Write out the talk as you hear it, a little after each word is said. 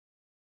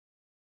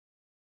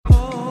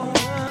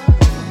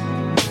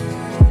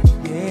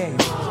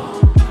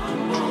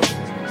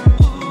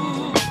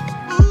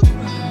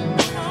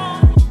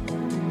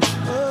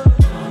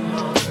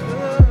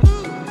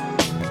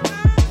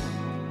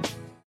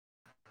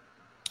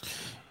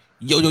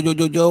Yo, yo, yo,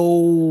 yo,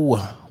 yo.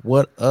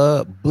 What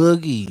up,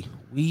 Boogie?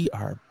 We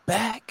are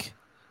back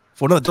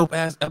for another dope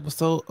ass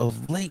episode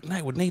of Late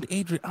Night with Nate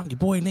Adrian. I'm your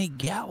boy, Nate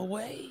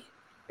Galloway.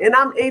 And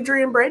I'm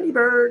Adrian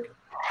Brandyberg.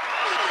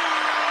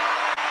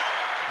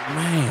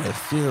 Man, it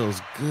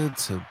feels good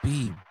to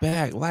be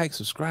back. Like,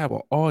 subscribe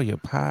on all your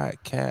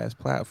podcast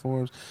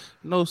platforms.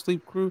 No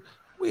Sleep Crew,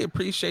 we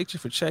appreciate you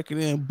for checking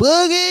in.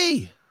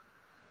 Boogie!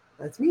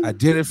 That's me. I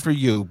did it for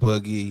you,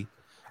 Boogie.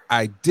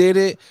 I did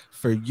it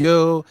for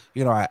you.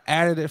 You know, I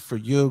added it for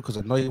you because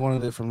I know you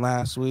wanted it from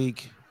last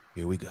week.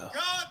 Here we go.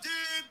 God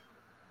did.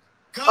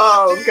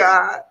 God did.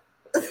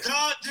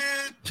 God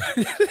did.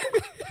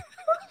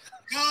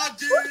 God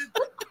did.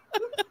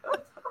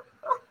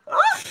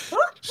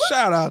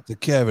 Shout out to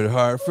Kevin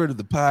Hart, friend of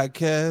the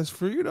podcast,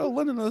 for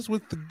letting us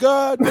with the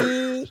God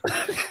did.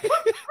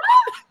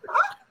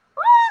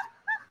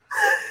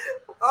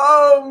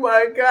 Oh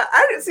my God.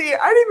 I didn't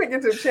even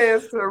get the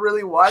chance to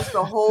really watch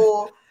the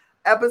whole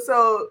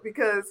episode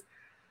because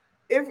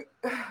Drink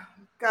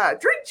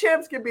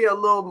Champs can be a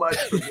little much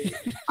for me.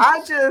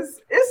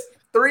 It's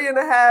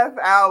 3.5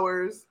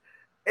 hours.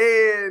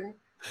 And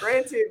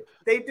granted,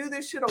 they do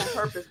this shit on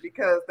purpose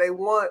because they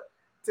want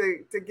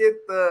to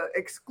get the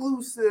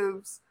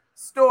exclusives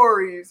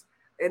stories,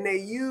 and they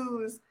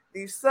use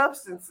these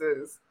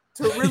substances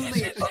to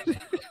really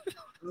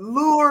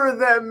lure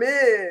them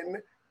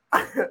in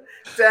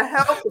to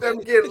help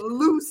them get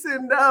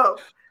loosened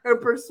up and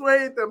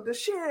persuade them to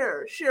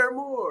share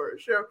more.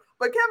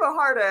 But Kevin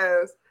Hart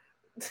has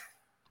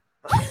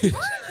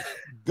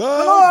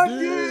God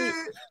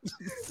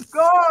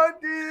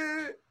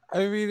did.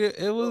 I mean,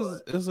 it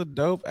was a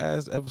dope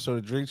ass episode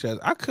of Drink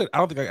Champs. I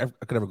don't think I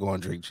could ever go on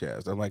Drink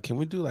Champs. I'm like, can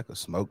we do like a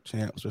Smoke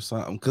Champs or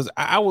something? Because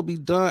I would be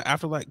done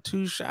after like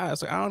 2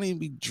 shots. Like, I don't even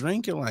be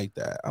drinking like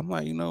that. I'm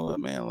like, you know what,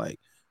 man? Like,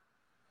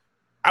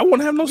 I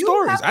wouldn't have no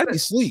stories. I'd be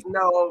asleep.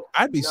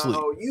 I'd be asleep.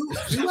 You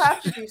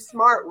have to be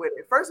smart with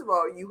it. First of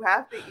all, you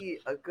have to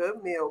eat a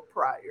good meal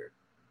prior.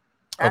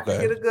 To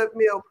get a good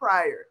meal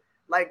prior.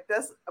 Like,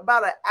 that's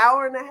about an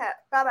hour and a half,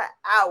 about an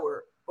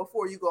hour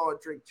before you go on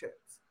Drink Champs.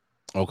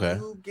 Okay.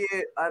 You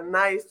get a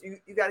nice, you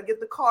got to get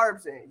the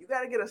carbs in. You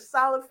got to get a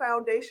solid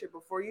foundation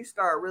before you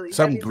start really.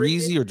 Something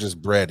greasy or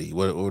just bready?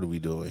 What are we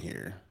doing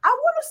here? I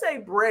want to say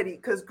bready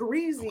because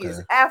greasy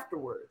is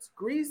afterwards.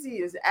 Greasy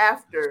is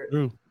after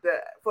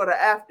for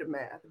the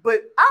aftermath.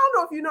 But I don't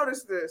know if you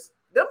noticed this.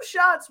 Them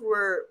shots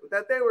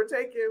that they were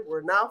taking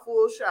were not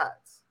full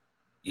shots.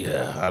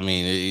 Yeah, I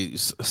mean,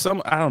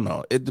 I don't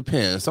know. It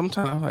depends.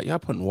 Sometimes I'm like, y'all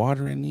putting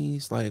water in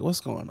these. Like, what's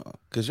going on?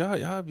 Because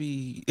y'all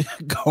be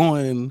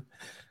going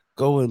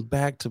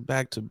back to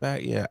back to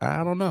back. Yeah,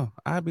 I don't know.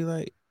 I'd be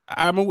like,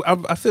 I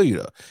feel you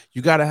though.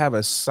 You got to have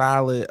a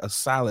solid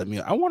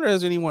meal. I wonder,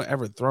 has anyone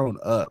ever thrown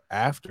up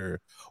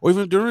after or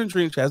even during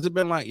Drink Chat? Has it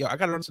been like, yo, I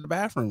got to run to the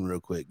bathroom real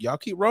quick. Y'all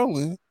keep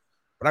rolling,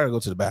 but I got to go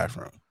to the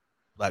bathroom.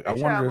 Like, I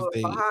wonder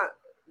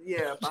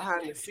if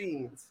behind the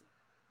scenes.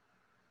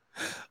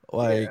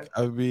 Like, yeah.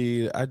 I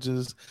mean, my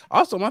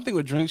thing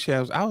with Drink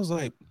Champs, I was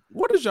like,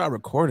 what is y'all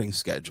recording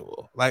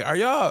schedule? Like, are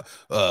y'all,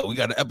 we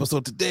got an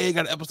episode today,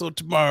 got an episode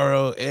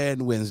tomorrow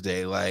and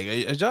Wednesday. Like,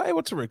 are y'all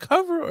able to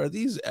recover or are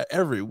these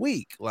every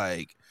week?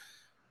 Like,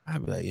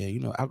 I'd be like,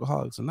 yeah,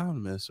 Alcoholics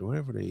Anonymous or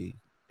whatever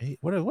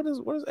what is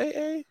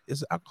AA?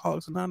 Is it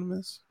Alcoholics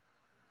Anonymous?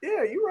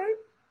 Yeah, you're right.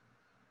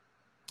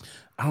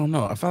 I don't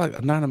know. I feel like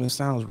Anonymous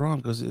sounds wrong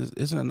because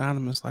isn't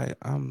Anonymous like,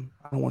 I don't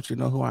want you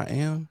to know who I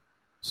am?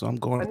 So I'm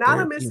going.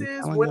 Anonymous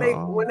is when they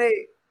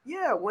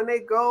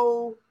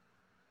go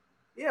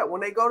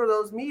to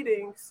those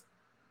meetings,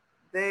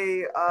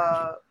 they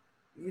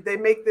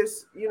make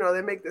this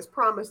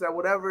promise that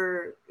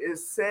whatever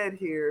is said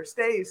here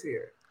stays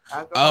here.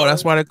 Oh,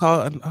 that's why they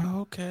call it.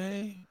 Oh,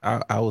 okay.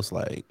 I was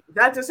like,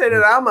 not to say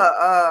that I'm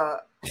a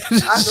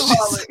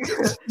alcoholic,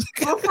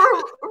 but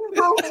from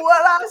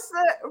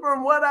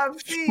what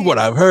I've seen, what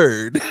I've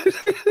heard, and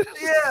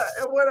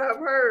what I've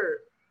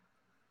heard.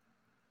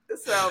 It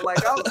sounds like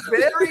I'm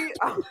very.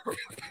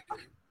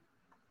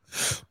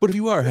 But if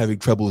you are having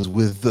troubles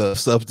with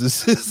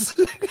substances,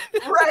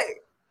 right?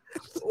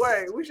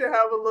 Wait, we should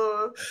have a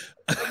little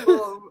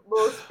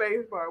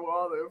space bar with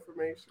all the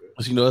information.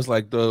 It's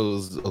like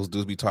those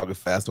dudes be talking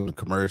fast on the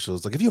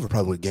commercials. Like, if you have a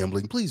problem with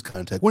gambling, please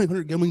contact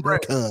 1-800-GAMBLING.com.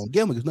 Right.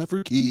 Gambling is not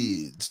for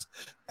kids.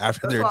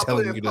 After they're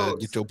telling you to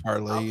get your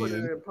parlay I'll put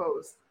it in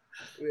post.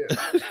 Yeah.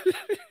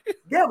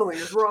 Gambling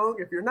is wrong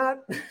if you're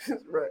not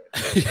right.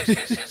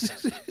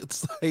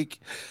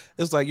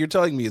 It's like you're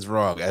telling me it's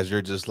wrong as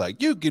you're just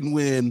like, you can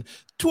win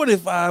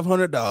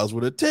 $2,500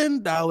 with a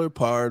 $10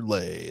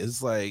 parlay.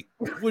 It's like,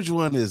 which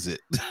one is it?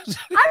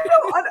 I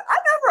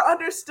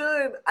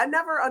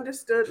never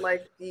understood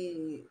like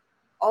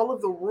all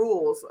of the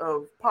rules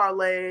of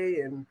parlay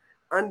and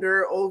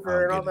under,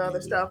 over, and all the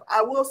other stuff.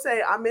 I will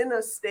say I'm in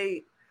a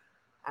state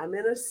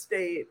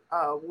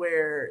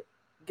where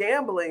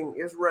gambling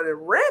is running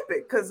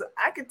rampant because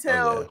I could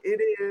tell it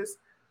is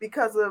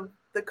because of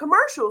the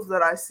commercials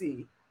that I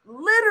see.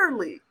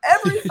 Literally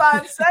every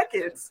 5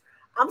 seconds,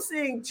 I'm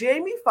seeing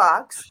Jamie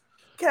Foxx,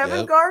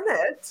 Kevin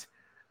Garnett,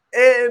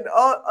 and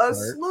a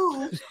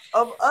slew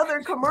of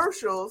other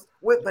commercials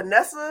with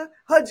Vanessa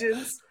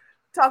Hudgens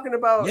talking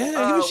about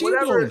Yeah, she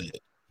whatever. doing it.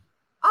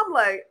 I'm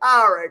like,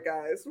 all right,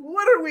 guys,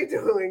 what are we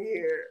doing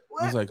here?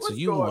 He's like, so What's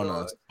you going want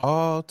on? us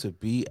all to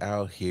be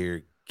out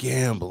here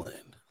gambling?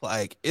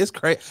 Like, it's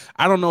crazy.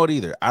 I don't know it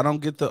either. I don't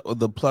get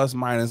the plus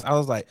minus. I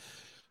was like,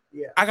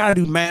 Yeah, I gotta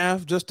do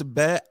math just to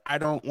bet. I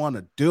don't want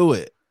to do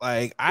it.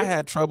 Like, I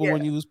had trouble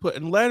when you was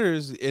putting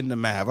letters in the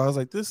math. I was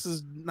like, this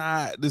is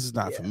not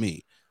for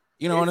me.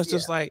 You know, and it's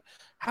just like,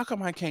 how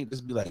come I can't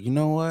just be like, you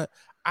know what?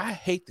 I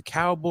hate the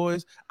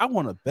Cowboys. I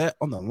want to bet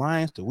on the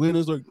Lions to win.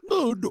 It's like,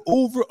 no, the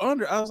over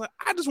under. I was like,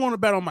 I just want to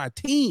bet on my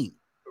team.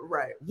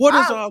 right. What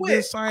is all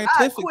this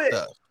scientific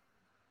stuff?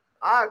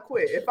 I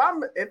quit. If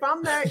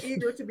I'm that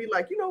eager to be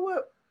like, you know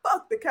what?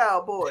 Fuck the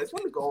Cowboys.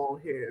 Let me go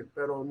on here and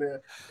bet on them.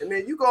 And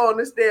then you go on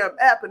this damn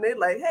app and they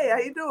like, hey, how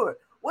you doing?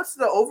 What's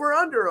the over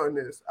under on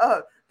this?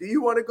 Do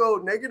you want to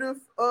go negative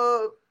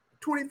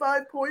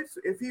 25 points?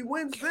 If he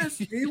wins this,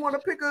 do you want to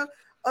pick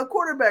a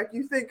quarterback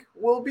you think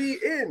will be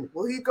in?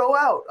 Will he go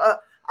out?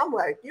 I'm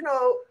like, you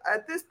know,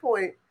 at this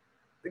point,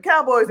 the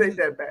Cowboys ain't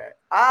that bad.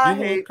 I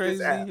hate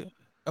this app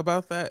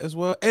about that as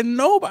well. And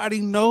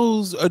nobody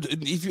knows.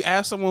 If you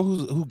ask someone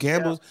who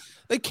gambles,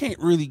 they can't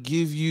really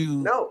give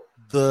you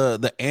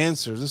the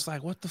answers. It's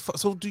like, what the fuck?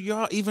 So do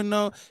y'all even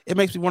know? It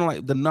makes me wonder,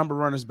 like, the number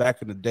runners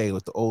back in the day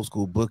with the old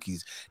school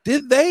bookies.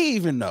 Did they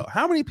even know?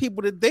 How many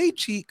people did they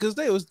cheat? Because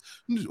they was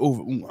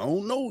over. I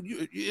don't know.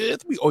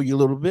 We owe you a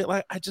little bit.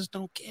 Like, I just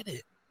don't get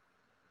it.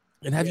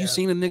 And have you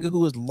seen a nigga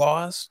who has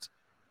lost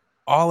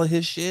all of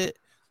his shit?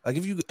 Like,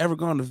 if you ever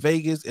gone to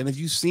Vegas and if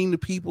you've seen the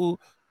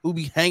people who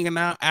be hanging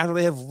out after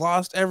they have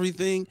lost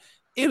everything,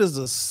 it is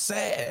a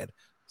sad,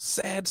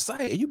 sad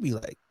sight. And you be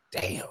like,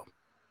 damn.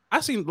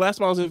 I seen last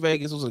time I was in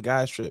Vegas, it was a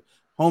guy's trip.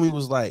 Homie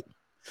was like,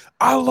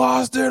 I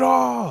lost it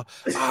all.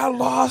 I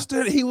lost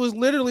it. He was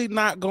literally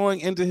not going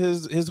into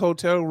his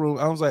hotel room.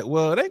 I was like,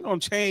 well, it ain't gonna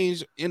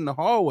change in the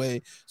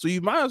hallway, so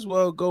you might as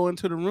well go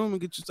into the room and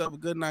get yourself a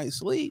good night's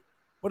sleep.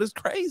 But it's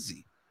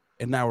crazy.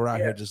 And now we're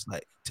out here just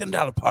like $10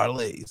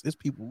 parlays. There's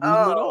people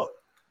losing it all.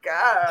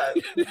 God.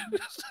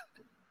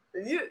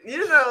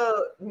 you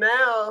know,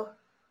 now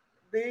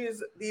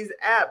these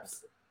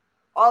apps,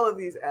 all of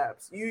these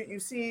apps, you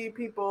see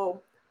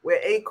people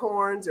with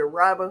Acorns or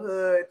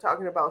Robinhood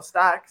talking about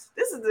stocks.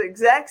 This is the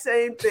exact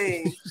same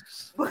thing,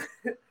 but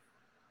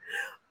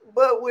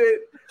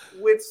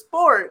with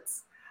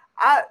sports.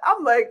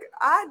 I'm like,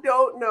 I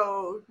don't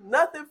know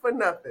nothing for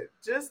nothing.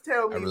 Just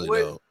tell me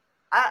what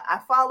I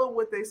follow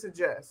what they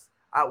suggest.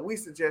 We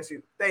suggest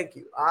you. Thank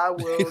you. I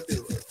will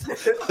do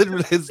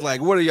it. It's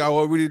like, what do y'all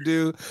want me to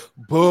do?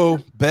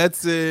 Boom,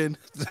 bets in.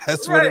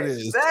 That's what it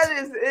is. That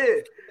is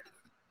it.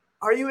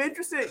 Are you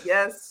interested?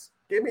 Yes.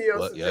 Give me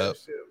your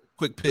suggestion.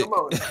 Quick pick. Come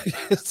on.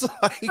 It's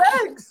like,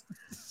 thanks.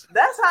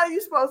 That's how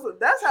you supposed to.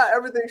 That's how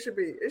everything should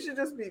be. It should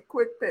just be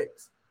quick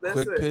picks.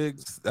 That's quick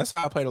picks. That's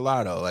how I played a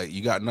lotto. Like,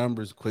 you got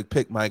numbers. Quick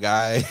pick, my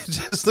guy.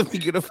 Just let me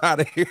get up out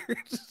of here.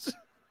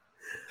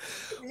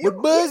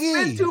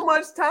 You spend too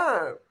much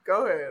time.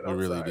 Go ahead. You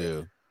really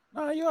do.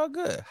 No, you're all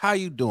good. How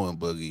you doing,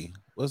 Boogie?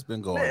 What's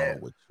been going on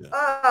with you?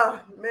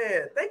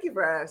 Man, thank you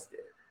for asking.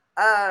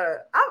 I'm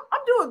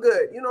doing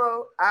good. You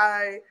know,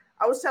 I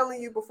was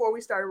telling you before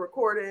we started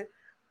recording.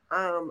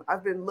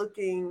 I've been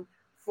looking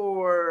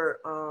for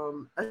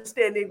a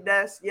standing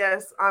desk.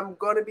 Yes, I'm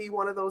gonna be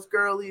one of those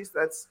girlies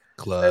that's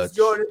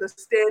joining the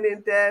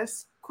standing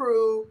desk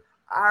crew.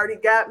 I already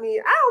got me.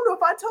 I don't know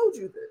if I told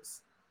you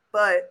this,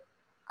 but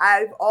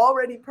I've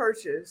already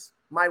purchased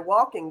my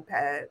walking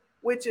pad,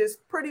 which is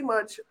pretty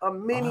much a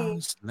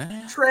mini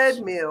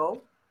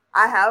treadmill.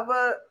 I have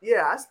I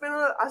spent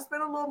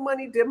a little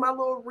money, did my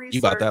little research.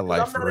 You got that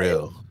life for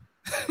real.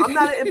 I'm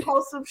not an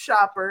impulsive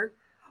shopper.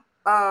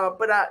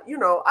 But I've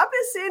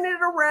been seeing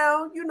it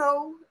around,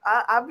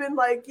 I've been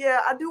like,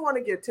 I do want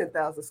to get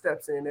 10,000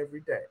 steps in every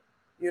day.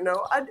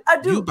 I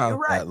do. You about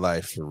that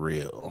life for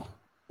real.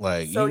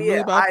 Like, so you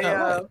really about that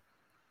life.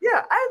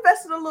 I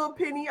invested a little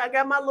penny. I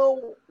got my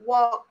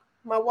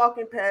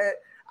walking pad.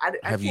 I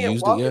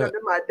can't walk it under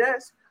my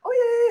desk.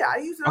 Oh yeah. I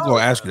use it. I'm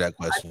gonna ask you that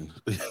question.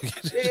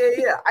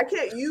 I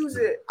can't use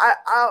it.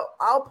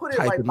 I'll put it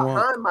like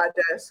behind my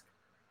desk.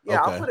 Yeah,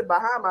 okay. I'll put it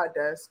behind my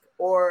desk,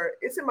 or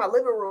it's in my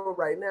living room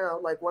right now.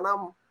 Like when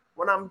I'm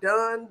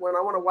done, when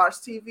I want to watch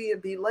TV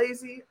and be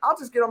lazy, I'll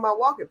just get on my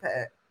walking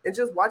pad and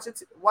just watch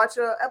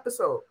an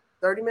episode,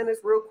 30 minutes,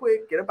 real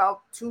quick, get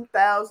about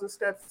 2,000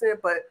 steps in.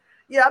 But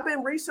yeah, I've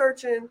been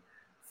researching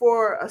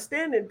for a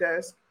standing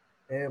desk,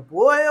 and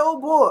boy, oh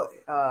boy,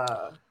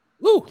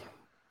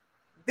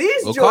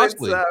 these joints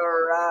costly.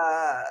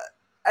 Are.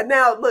 And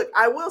now, look,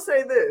 I will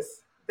say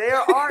this: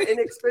 there are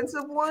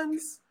inexpensive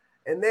ones.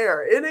 And they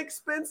are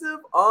inexpensive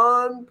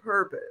on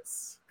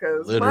purpose.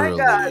 Because my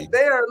God,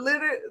 they are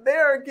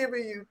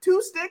giving you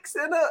 2 sticks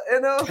and a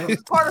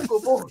particle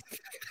board.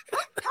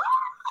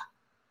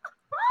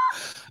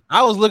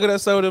 I was looking at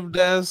some of them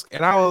desks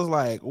and I was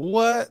like,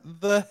 what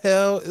the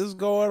hell is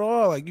going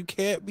on? Like, you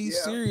can't be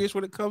serious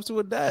when it comes to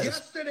a desk.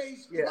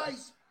 Yesterday's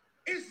price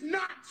It's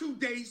not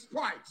today's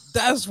price.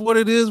 That's what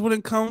it is when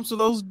it comes to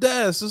those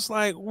desks. It's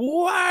like,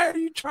 why are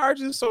you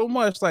charging so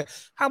much? Like,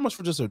 how much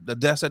for just a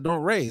desk that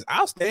don't raise?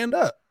 I'll stand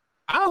up.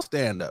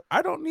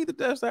 I don't need the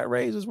desk that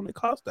raises when it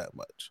costs that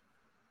much.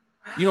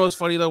 You know, it's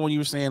funny though when you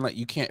were saying like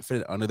you can't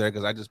fit it under there,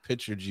 because I just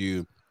pictured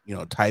you,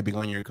 typing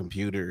on your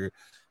computer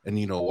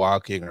and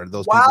walking, or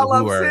those while people who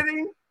I'm are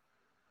sitting.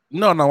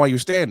 no, while you're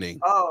standing.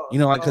 Oh,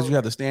 like because you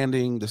have the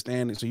standing.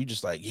 So you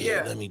just like,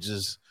 let me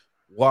just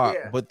walk.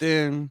 Yeah. But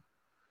then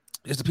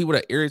it's the people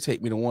that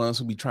irritate me, the ones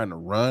who be trying to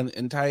run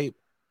and type.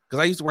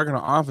 Because I used to work in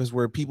an office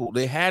where people,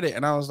 they had it,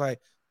 and I was like,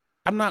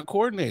 I'm not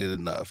coordinated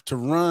enough to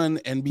run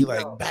and be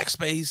like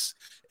backspace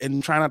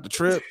and try not to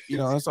trip.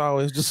 It's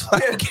always just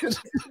like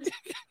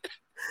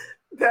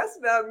that's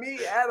not me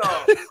at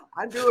all.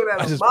 I do it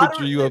at I just moderate,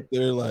 picture you up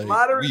there like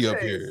we up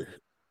pace. Here.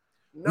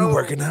 No, we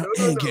working out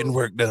and getting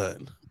work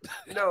done.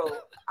 No,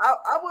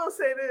 I will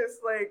say this.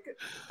 Like,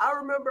 I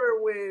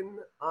remember when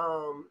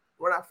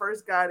I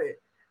first got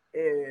it,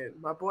 and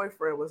my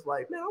boyfriend was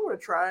like, "Man, I want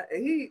to try it,"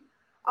 and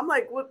I'm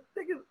like, "Well,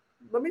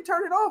 let me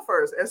turn it off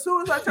first." As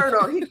soon as I turned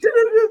it on, he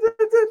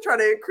trying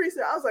to increase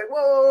it. I was like,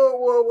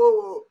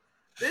 whoa.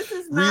 This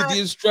is not read the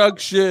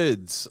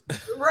instructions.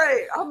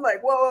 Right. I'm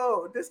like,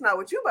 whoa, this is not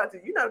what you about to.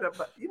 You're not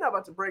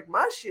about to break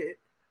my shit.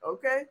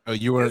 Okay. Oh,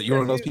 you're one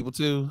of those people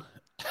too.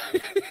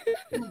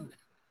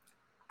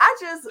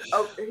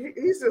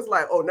 He's just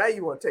like, oh, now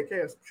you want to take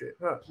care of some shit,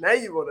 huh? Now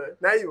you want to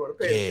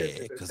pay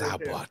attention. Yeah, because I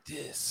bought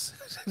this.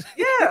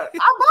 Yeah, I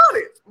bought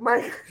it.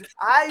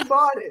 I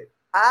bought it.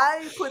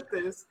 I put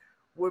this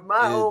with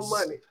my own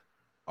money.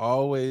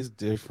 Always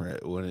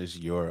different when it's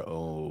your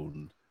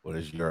own. When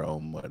it's your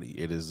own money,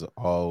 it is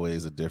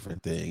always a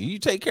different thing. You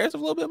take care of it a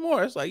little bit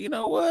more. It's like, you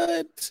know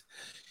what?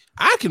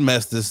 I can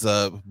mess this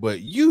up, but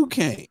you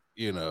can't.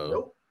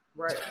 Nope.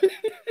 Right.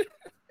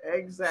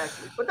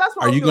 Exactly. But that's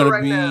what Are I'm you doing gonna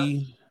right be? Now.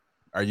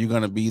 Are you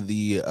gonna be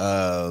the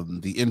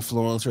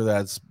influencer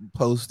that's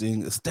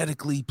posting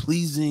aesthetically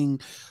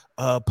pleasing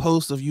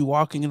posts of you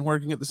walking and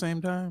working at the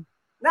same time?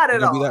 Not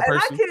at all. And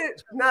I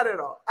can't. Not at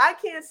all. I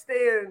can't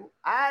stand.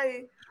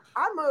 I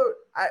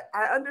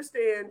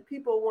understand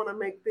people want to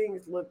make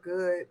things look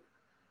good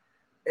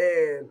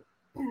and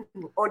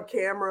on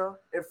camera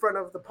in front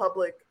of the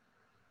public,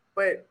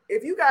 but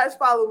if you guys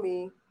follow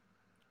me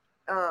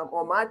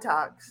on my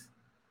talks,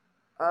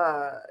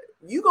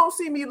 you gonna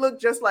see me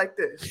look just like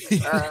this.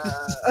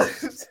 I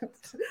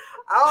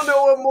don't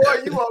know what more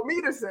you want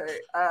me to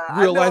say.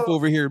 Real life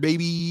over here,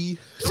 baby.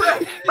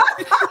 Right.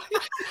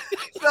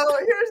 So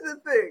here's the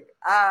thing.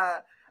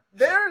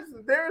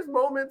 There's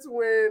moments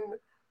when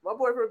my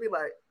boyfriend be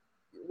like,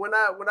 when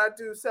I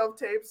do self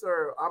tapes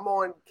or I'm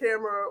on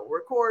camera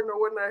recording or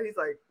whatnot, he's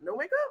like, no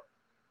makeup.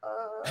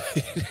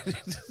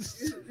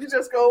 You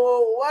just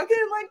go walk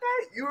in like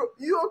that.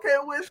 You okay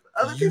with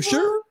other people? You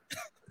sure?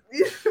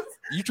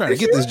 You trying to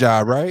get this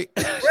job, right?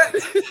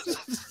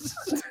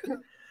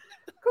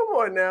 Come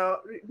on now.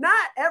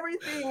 Not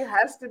everything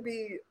has to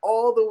be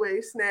all the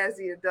way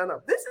snazzy and done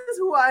up. This is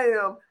who I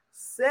am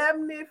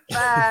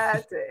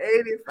 75 to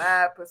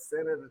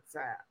 85% of the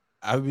time.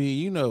 I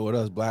mean, with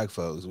us black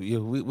folks, we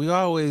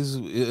always,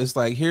 it's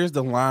like, here's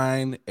the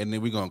line, and then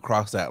we're going to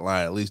cross that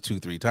line at least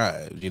 2-3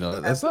 times.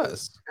 That's Absolutely.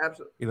 us.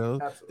 Absolutely.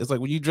 Absolutely. It's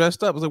like when you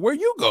dressed up, it's like, where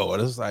you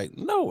going? It's like,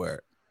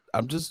 nowhere.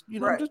 I'm just,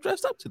 I'm just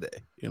dressed up today,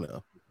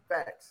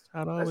 Facts.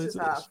 How it always is.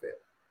 How I feel.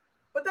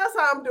 But that's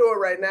how I'm doing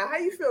right now. How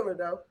you feeling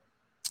though?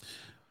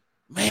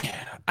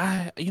 Man,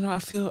 I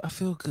feel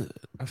good.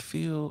 I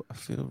feel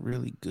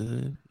really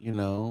good.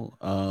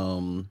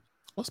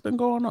 What's been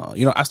going on?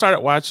 I started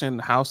watching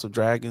House of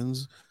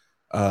Dragons.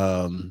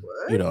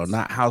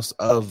 Not House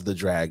of the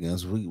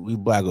Dragons. We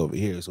black over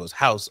here, so it's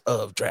House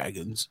of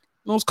Dragons.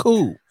 It was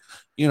cool.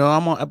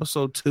 I'm on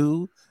episode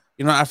 2.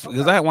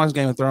 Because I hadn't watched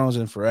Game of Thrones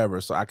in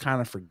forever, so I kind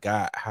of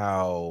forgot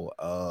how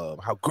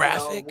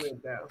graphic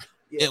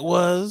it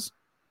was.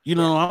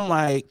 I'm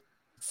like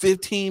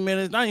 15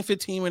 minutes, not even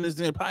 15 minutes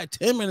in, probably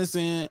 10 minutes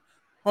in,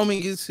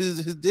 homie gets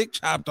his dick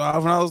chopped off,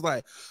 and I was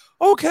like,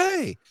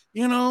 okay,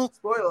 they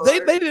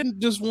didn't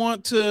just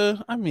want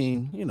to. I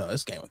mean,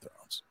 it's Game of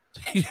Thrones.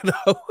 They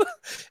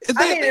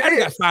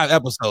got 5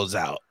 episodes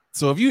out,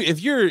 so if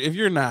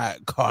you're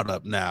not caught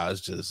up now, it's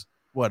just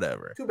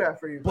whatever. Too bad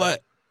for you.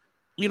 But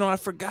I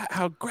forgot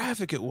how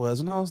graphic it was,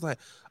 and I was like,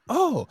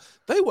 oh,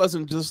 they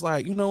wasn't just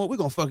like, we're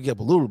gonna fuck you up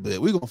a little bit.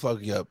 We're gonna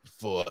fuck you up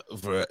for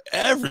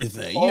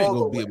everything. You ain't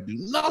gonna be able to do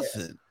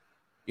nothing.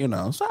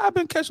 So I've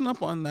been catching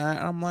up on that.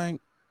 And I'm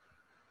like,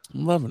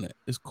 I'm loving it.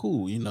 It's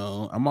cool.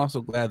 I'm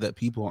also glad that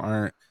people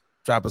aren't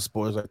dropping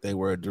spoilers like they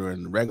were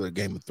during the regular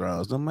Game of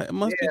Thrones. I'm like, it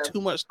must be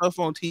too much stuff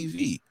on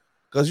TV.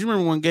 Because you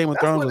remember when Game of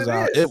Thrones was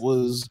out, it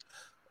was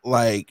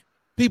like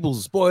people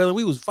spoiling.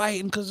 We was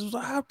fighting because it was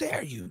like, how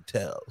dare you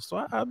tell?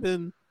 So I've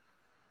been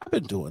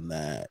doing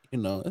that.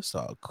 It's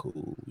all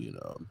cool.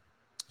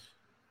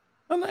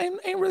 And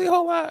ain't really a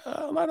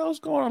lot else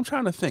going on. I'm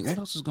trying to think what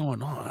else is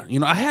going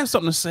on. I have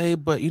something to say,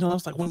 but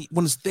it's like when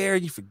it's there,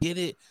 you forget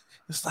it.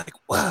 It's like,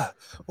 what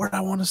did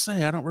I want to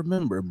say? I don't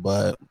remember.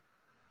 But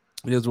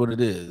It is what it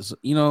is.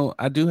 You know,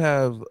 I do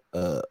have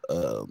a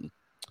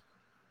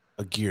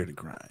gear to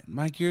grind.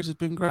 My gears have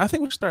been grind. I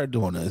think we should start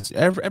doing this.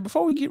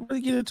 Before we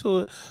really get into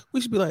it, we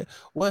should be like,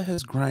 what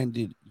has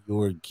grinded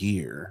your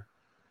gear,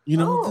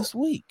 Oh, this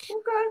week?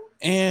 okay.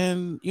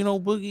 And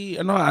Boogie,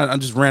 I know I'm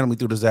just randomly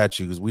threw this at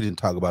you because we didn't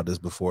talk about this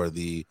before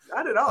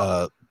Not at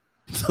all.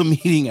 the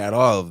meeting at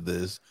all of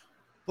this.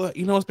 But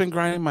what's been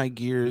grinding my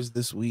gears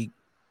this week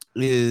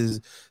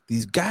is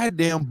these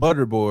goddamn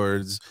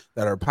butterboards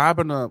that are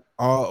popping up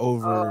all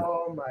over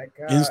Oh my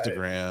God.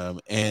 Instagram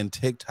and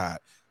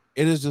TikTok.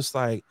 It is just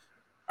like,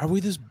 are we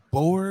this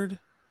bored?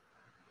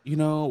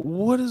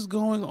 What is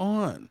going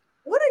on?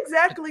 What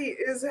exactly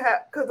is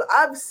because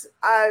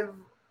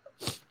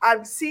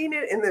I've seen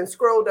it and then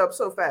scrolled up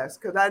so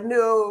fast because I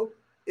knew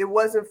it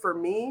wasn't for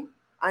me.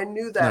 I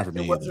knew that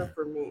it wasn't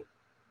for me.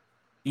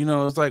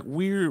 It's like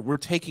we're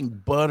taking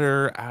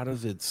butter out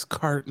of its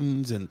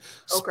cartons and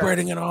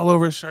spreading it all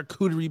over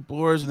charcuterie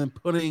boards and then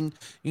putting,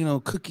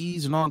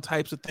 cookies and all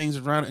types of things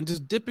around it and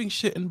just dipping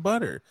shit in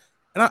butter.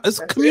 And it's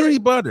community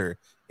butter.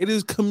 It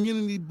is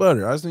community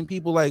butter. I was seeing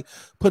people like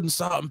putting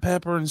salt and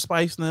pepper and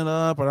spicing it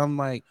up. And I'm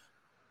like,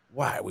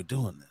 why are we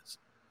doing this?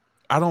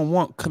 I don't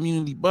want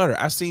community butter.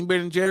 I seen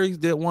Ben and Jerry's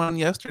did one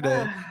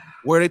yesterday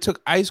where they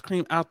took ice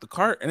cream out the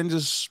cart and then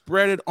just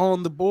spread it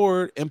on the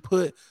board and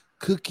put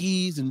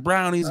cookies and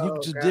brownies. And you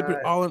could just dip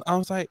it all in. I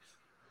was like,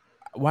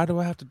 why do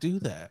I have to do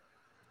that?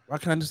 Why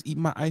can't I just eat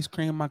my ice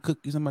cream, my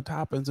cookies, and my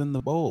toppings in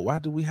the bowl? Why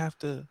do we have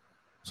to?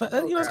 So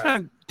it's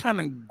kind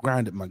of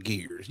grinded my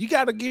gears. You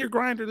got a gear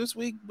grinder this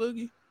week,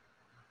 Boogie?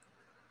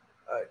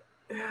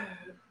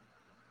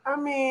 I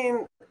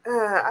mean,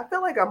 I feel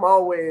like I'm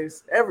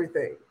always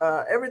everything.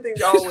 Everything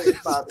always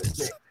bothers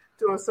me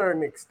to a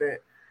certain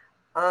extent.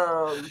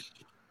 I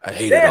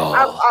hate it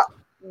all.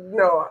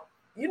 No,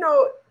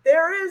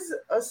 there is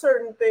a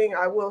certain thing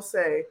I will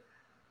say.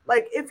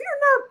 Like, if you're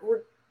not,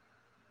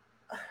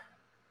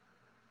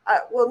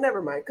 well,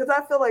 never mind, because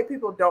I feel like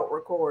people don't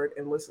record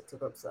and listen to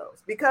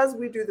themselves. Because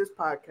we do this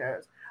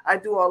podcast, I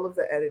do all of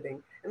the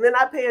editing, and then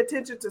I pay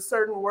attention to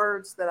certain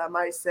words that I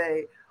might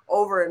say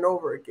over and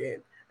over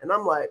again. And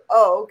I'm like,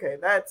 oh, okay,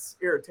 that's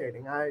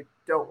irritating. I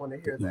don't want to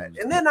hear that.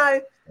 And then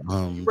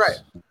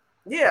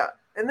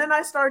and then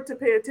I start to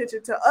pay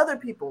attention to other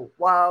people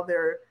while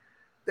they're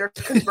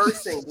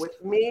conversing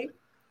with me.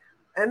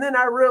 And then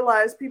I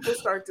realize people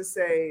start to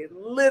say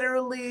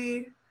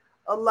literally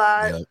a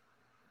lot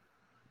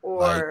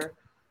or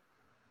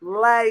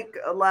like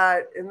a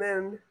lot. And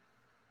then,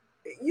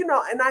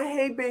 and I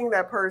hate being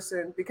that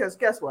person because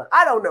guess what?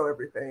 I don't know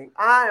everything.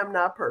 I am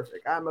not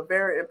perfect. I'm a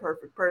very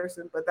imperfect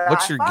person, but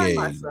what's your gauge?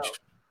 Myself.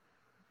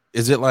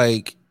 Is it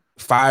like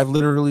 5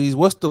 literallys?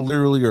 What's the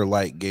literally or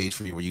like gauge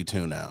for you where you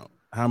tune out?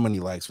 How many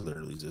likes for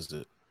literallys is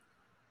it?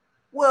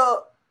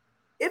 Well,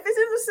 if it's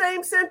in the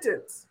same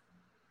sentence,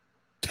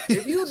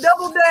 if you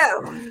double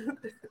down,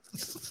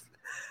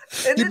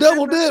 and you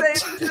double dip.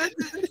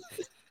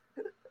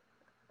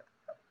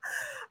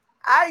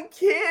 I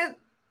can't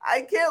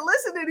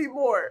listen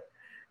anymore.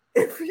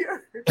 If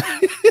you're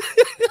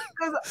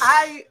because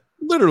I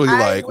literally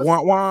like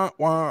wah wah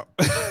wah.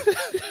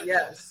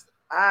 Yes,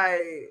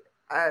 I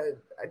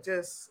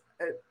just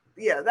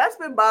that's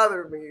been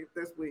bothering me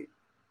this week.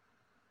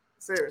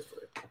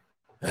 Seriously,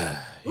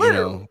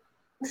 literally.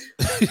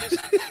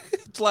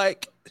 It's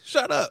like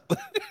shut up.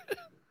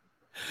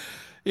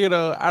 I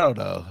don't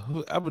know.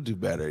 I'm gonna do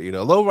better.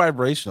 Low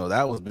vibrational.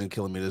 That was been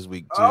killing me this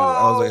week too.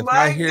 I was like, if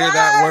I hear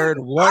that word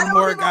one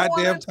more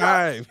goddamn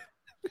time.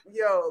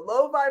 Yo,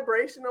 low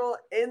vibrational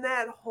in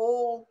that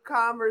whole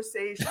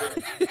conversation.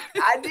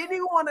 I didn't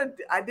even want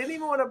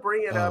to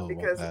bring it up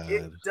because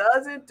it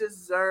doesn't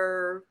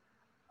deserve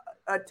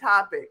a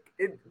topic.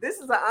 This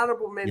is an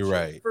honorable mention. You're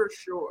right. For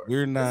sure.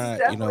 We're not. This is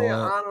definitely an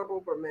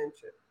honorable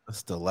mention.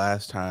 It's the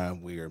last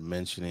time we are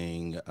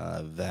mentioning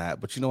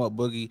that. But you know what,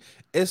 Boogie?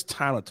 It's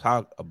time to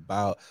talk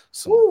about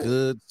some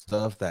good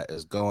stuff that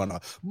is going on.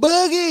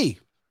 Boogie,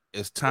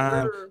 it's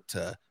time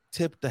to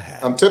tip the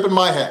hat. I'm tipping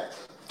my hat.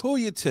 Who are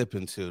you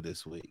tipping to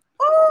this week?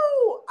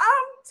 Oh,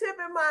 I'm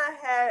tipping my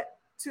hat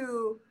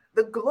to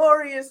the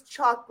glorious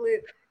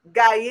chocolate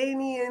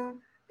Ghanaian.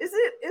 Is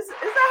that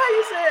how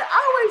you say it?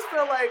 I always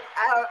feel like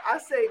I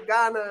say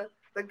Ghana,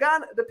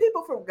 the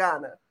people from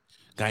Ghana.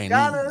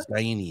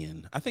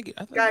 Ghanaian. I think you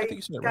said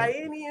it right.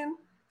 Ghanaian.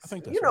 I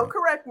think that's right.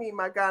 Correct me,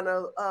 my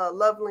Ghana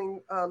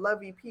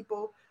lovely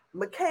people.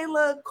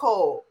 Michaela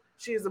Cole.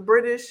 She is a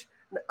British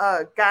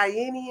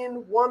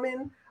Ghanaian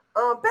woman,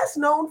 best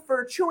known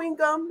for chewing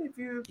gum. If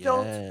you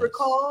don't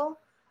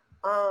recall,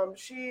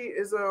 she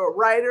is a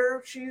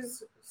writer.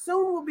 She's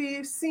soon will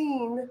be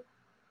seen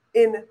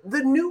in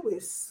the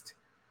newest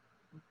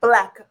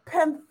Black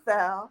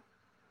Panther.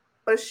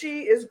 But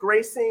she is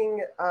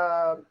gracing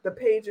the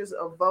pages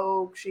of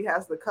Vogue. She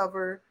has the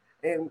cover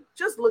and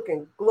just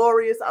looking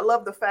glorious. I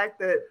love the fact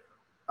that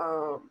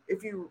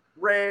if you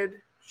read,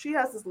 she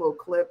has this little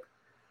clip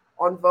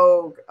on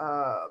Vogue,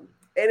 and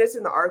it's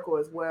in the article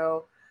as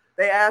well.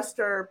 They asked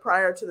her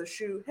prior to the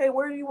shoot, hey,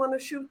 where do you want to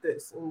shoot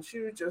this? And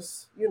she would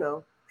just,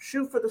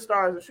 shoot for the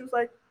stars. And she was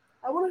like,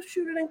 I want to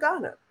shoot it in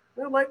Ghana.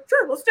 They're like,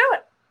 sure, let's do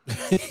it.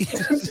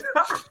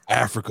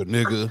 Africa,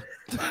 nigga.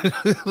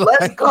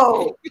 Let's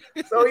go.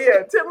 So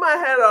yeah, tip my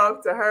hat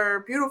off to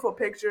her. Beautiful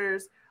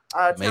pictures.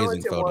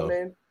 Talented photo.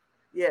 woman.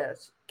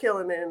 Yes,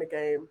 killing it in the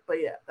game.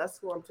 But yeah, that's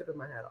who I'm tipping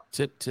my hat off.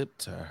 Tip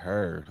to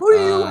her. Who do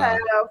you have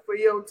for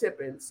your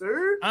tipping,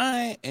 sir?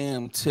 I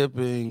am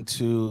tipping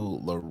to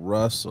La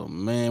Russell.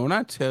 Man, when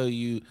I tell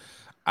you,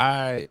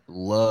 I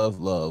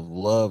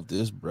love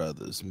this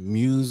brother's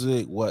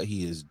music, what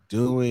he is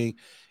doing.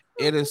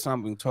 It is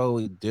something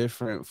totally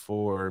different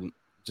for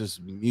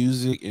just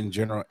music in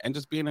general and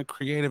just being a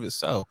creative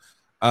itself.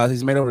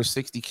 He's made over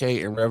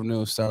 60K in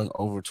revenue, selling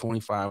over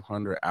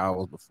 2,500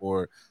 albums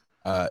before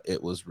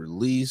it was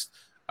released.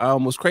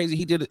 Was crazy.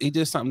 He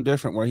did something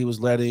different where he was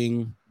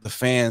letting the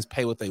fans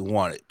pay what they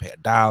wanted, pay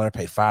 $1,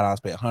 pay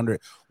 $5, pay $100,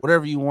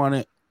 whatever you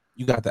wanted,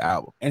 you got the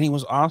album. And he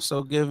was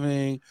also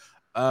giving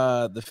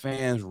the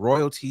fans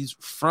royalties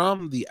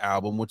from the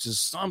album, which is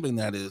something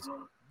that is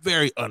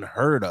very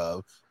unheard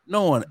of.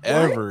 No one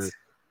ever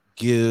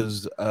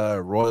gives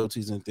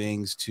royalties and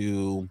things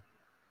to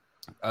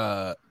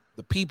the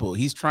people.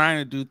 He's trying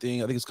to do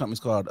things. I think his company's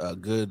called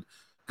Good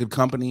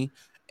Company,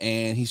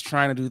 and he's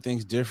trying to do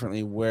things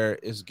differently where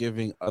it's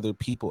giving other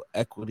people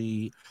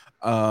equity.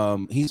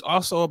 He's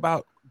also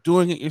about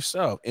doing it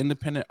yourself,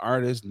 independent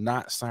artist,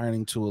 not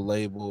signing to a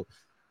label.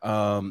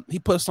 He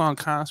puts on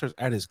concerts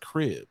at his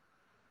crib.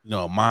 You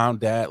know, mom,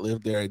 dad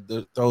live there.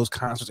 Those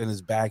concerts in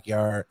his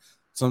backyard.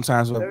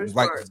 Sometimes,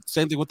 like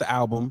same thing with the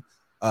album.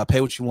 Pay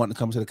what you want to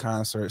come to the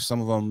concert.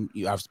 Some of them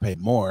you have to pay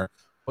more,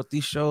 but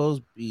these shows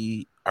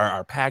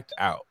are packed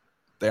out.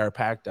 They are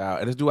packed out.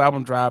 And his new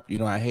album drop. You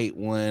know, I hate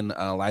when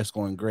life's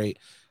going great.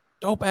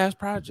 Dope ass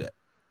project.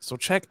 So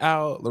check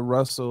out La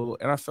Russell,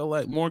 and I feel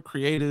like more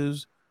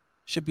creatives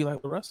should be like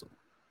La Russell.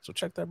 So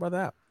check that brother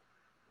out.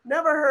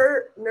 Never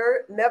heard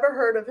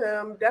of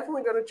him.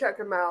 Definitely gonna check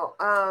him out.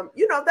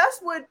 You know,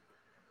 that's what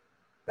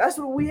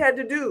we had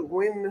to do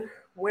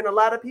when a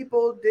lot of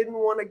people didn't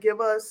want to give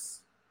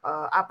us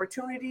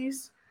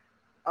opportunities,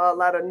 a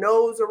lot of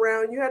no's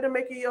around. You had to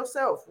make it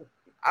yourself.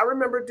 I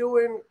remember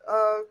doing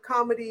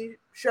comedy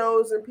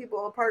shows in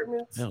people's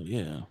apartments. Hell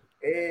yeah.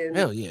 And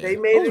hell yeah. they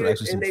made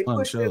it and they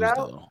pushed it out.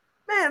 Though.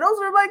 Man, those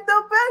are like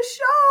the best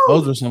shows.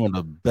 Those are some of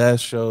the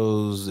best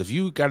shows. If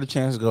you got a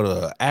chance to go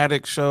to an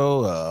attic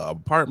show,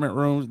 apartment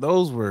rooms,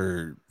 those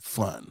were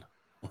fun.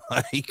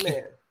 Like,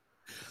 man.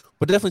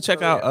 But definitely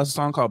check out a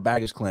song called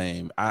Baggage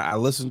Claim. I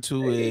listen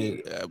to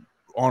it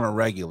on a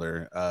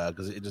regular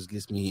because it just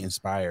gets me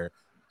inspired.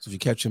 So if you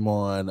catch him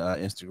on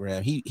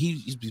Instagram,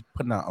 he's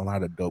putting out a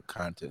lot of dope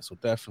content. So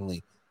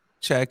definitely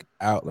check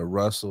out La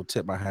Russell.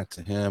 Tip my hat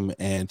to him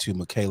and to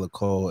Michaela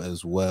Cole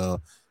as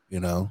well. You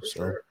know, so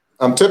sure.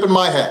 I'm tipping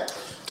my hat.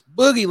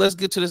 Boogie, let's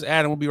get to this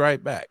ad and we'll be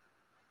right back.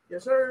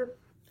 Yes, sir.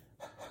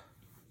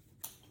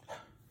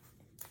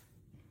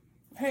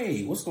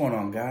 Hey, what's going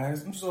on,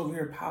 guys? I'm just over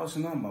here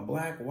polishing up my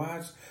black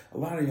watch. A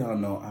lot of y'all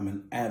know I'm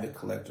an avid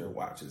collector of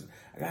watches.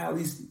 I got at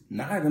least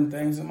 9 of them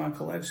things in my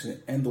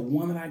collection, and the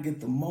one that I get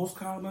the most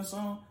compliments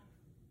on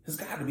has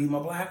got to be my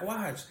black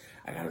watch.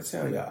 I got to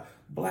tell y'all,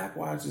 black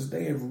watches,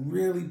 they have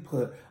really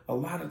put a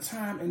lot of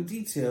time and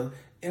detail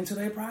into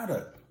their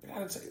product. I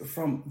gotta tell you,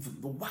 from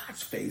the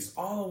watch face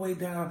all the way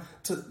down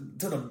to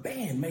the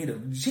band made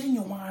of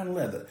genuine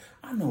leather.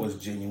 I know it's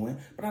genuine,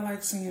 but I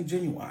like seeing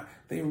genuine.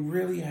 They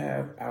really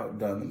have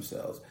outdone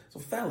themselves. So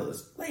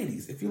fellas,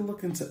 ladies, if you're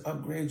looking to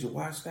upgrade your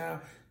watch style,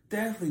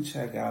 definitely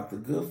check out the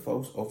good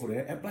folks over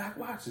there at Black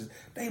Watches.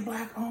 They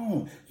black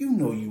owned. You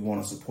know you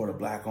want to support a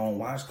black owned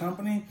watch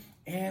company.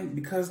 And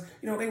because,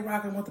 you know, they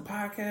rocking with the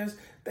podcast,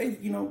 they,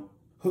 you know,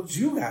 hooked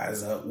you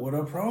guys up with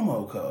a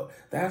promo code.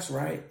 That's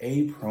right,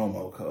 a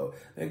promo code.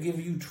 They'll give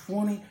you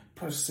 20%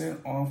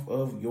 off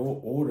of your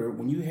order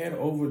when you head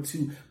over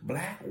to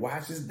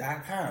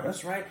blackwatches.com.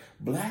 That's right,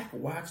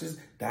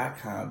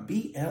 blackwatches.com,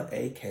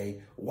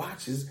 BLAK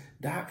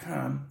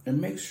watches.com,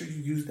 and make sure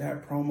you use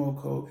that promo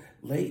code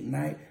Late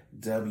Night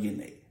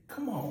WNA.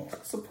 Come on,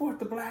 support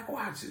the Black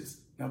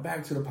Watches. Now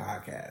back to the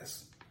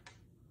podcast.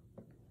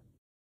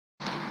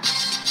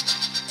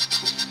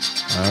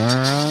 All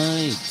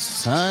right,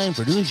 time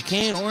for news you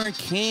can or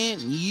can't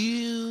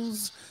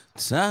use.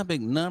 Topic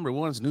number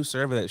 1 is a new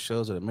survey that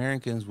shows that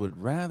Americans would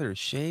rather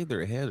shave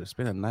their heads or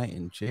spend a night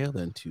in jail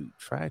than to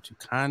try to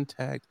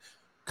contact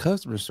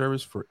customer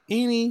service for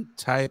any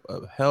type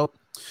of help.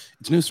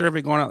 It's a new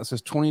survey going out that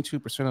says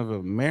 22% of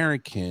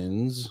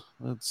Americans,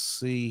 let's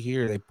see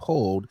here, they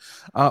polled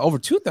over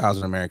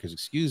 2,000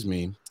 Americans,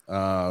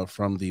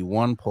 from the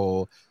one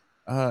poll.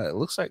 It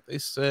looks like they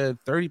said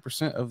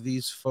 30% of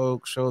these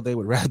folks show they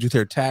would rather do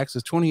their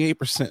taxes.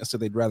 28% said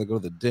they'd rather go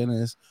to the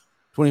dentist.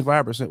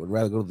 25% would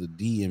rather go to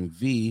the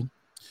DMV.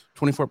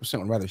 24%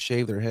 would rather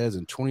shave their heads,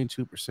 and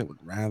 22% would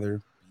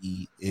rather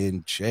be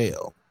in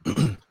jail.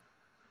 So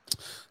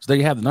there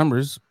you have the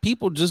numbers.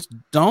 People just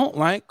don't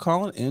like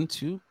calling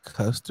into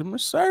customer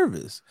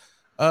service.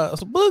 So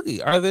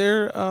Boogie, are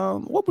there?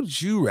 What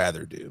would you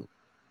rather do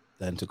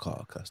than to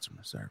call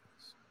customer service?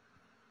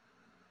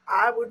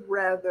 I would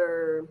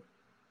rather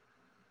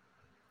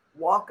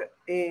walk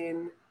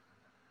in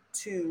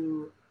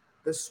to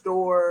the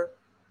store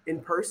in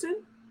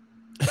person.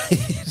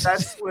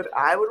 That's what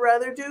I would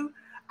rather do.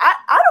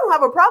 I don't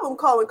have a problem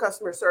calling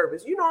customer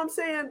service. You know what I'm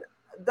saying?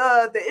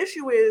 The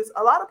issue is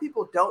a lot of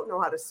people don't know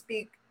how to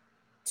speak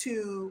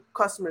to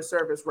customer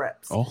service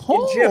reps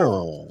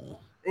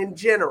in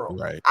general.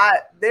 Right.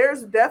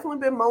 There's definitely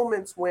been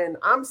moments when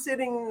I'm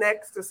sitting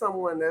next to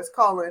someone that's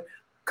calling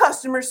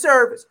customer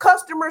service,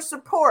 customer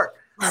support,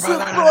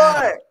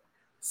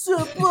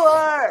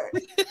 support.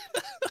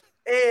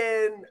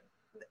 and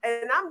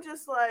I'm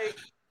just like,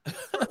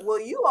 well,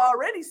 you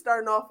already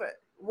starting off at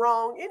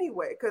wrong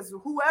anyway, because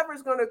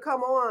whoever's going to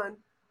come on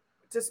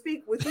to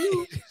speak with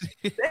you,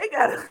 they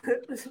gotta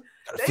listen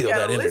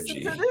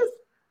to this,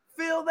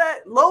 feel that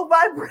low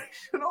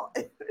vibrational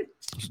energy.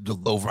 The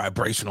low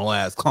vibrational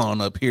ass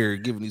calling up here,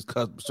 giving these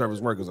customer service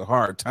workers a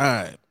hard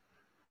time.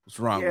 What's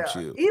wrong with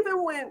you?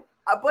 Even when,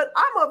 but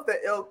I'm of the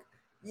ilk,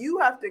 you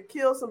have to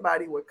kill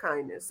somebody with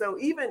kindness. So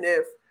even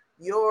if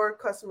your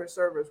customer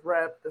service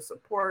rep, the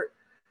support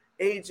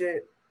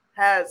agent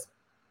has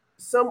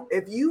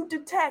if you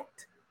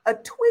detect a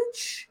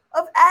twinge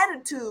of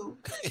attitude,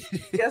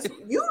 yes,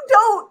 you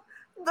don't.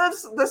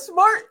 The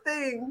smart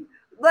thing,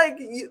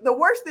 the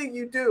worst thing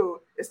you do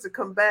is to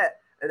combat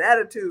an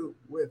attitude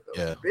with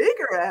a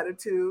bigger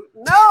attitude.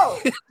 No,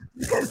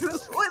 because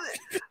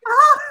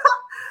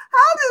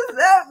how does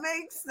that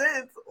make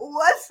sense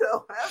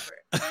whatsoever?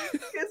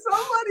 Can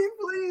somebody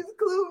please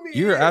clue me?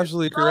 You're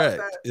absolutely correct.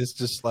 That? It's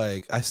just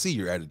like, I see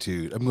your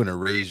attitude. I'm going to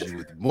raise you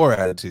with more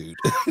attitude.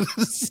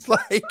 It's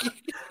like,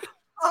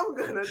 I'm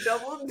going to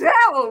double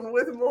down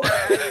with more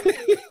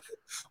attitude.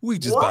 We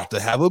just about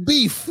to have a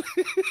beef.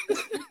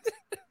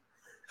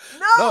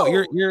 No,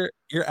 you're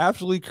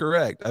absolutely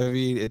correct. I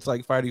mean, it's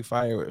like fighting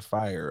fire with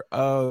fire.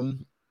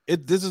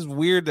 This is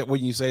weird that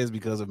when you say it's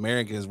because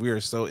Americans, we are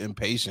so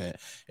impatient,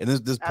 and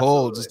this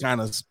poll just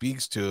kind of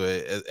speaks to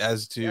it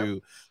as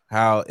to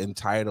how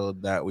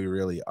entitled that we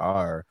really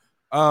are.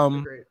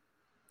 I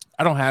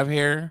don't have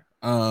hair,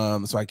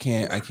 so I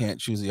can't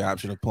choose the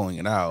option of pulling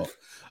it out.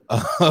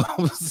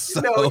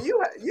 No,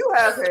 you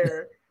have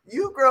hair.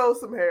 You grow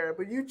some hair,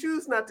 but you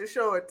choose not to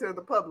show it to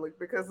the public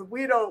because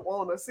we don't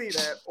want to see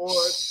that or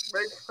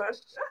make fun.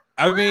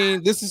 I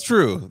mean, this is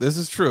true.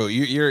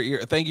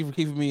 You're thank you for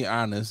keeping me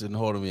honest and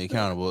holding me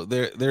accountable.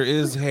 There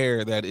is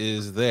hair that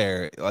is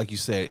there. Like you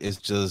said, it's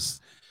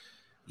just,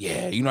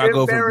 I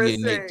go from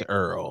being Nick to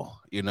Earl.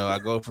 I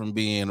go from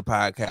being a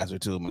podcaster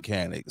to a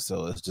mechanic.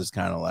 So it's just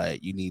kind of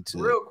like you need to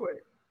real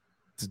quick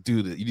to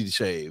do that. You need to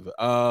shave.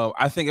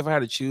 I think if I had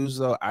to choose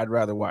though, I'd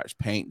rather watch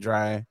paint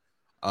dry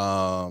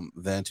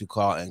than to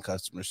call in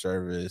customer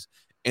service.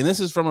 And this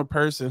is from a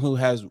person who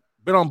has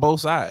been on both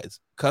sides,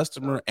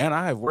 customer, and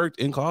I have worked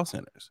in call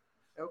centers.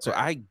 So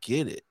I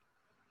get it.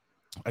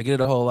 I get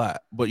it a whole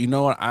lot. But you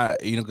know what?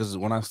 Because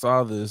when I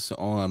saw this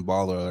on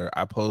Baller,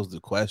 I posed the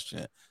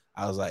question.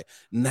 I was like,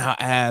 now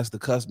ask the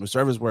customer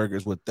service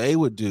workers what they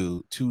would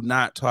do to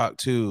not talk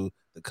to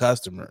the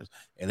customers.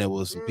 And it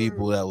was some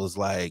people that was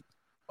like,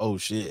 oh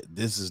shit,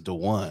 this is the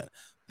one.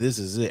 This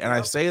is it. And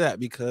I say that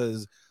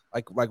because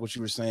like what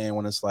you were saying,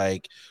 when it's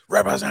like,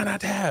 represent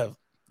not to have,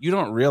 you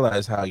don't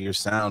realize how you're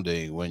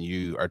sounding when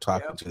you are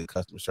talking to the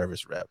customer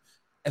service rep,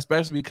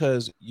 especially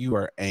because you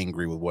are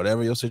angry with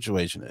whatever your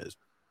situation is.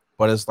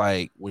 But it's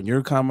like when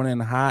you're coming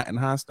in hot and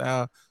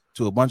hostile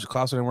to a bunch of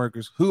call center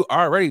workers who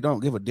already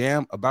don't give a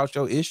damn about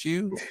your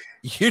issue,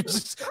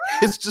 it's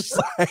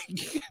just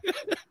like,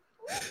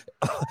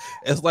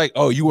 it's like,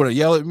 oh, you want to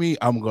yell at me?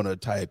 I'm going to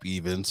type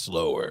even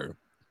slower.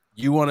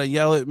 You want to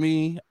yell at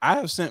me? I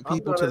have sent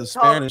people to the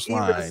Spanish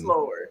line.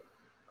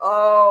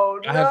 Oh,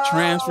 no. I have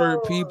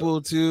transferred people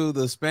to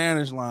the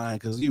Spanish line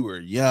because you were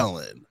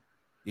yelling.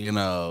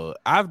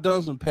 I've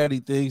done some petty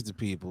things to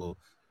people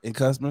in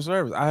customer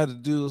service. I had to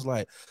do was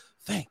like,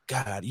 thank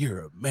God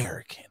you're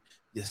American.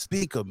 You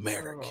speak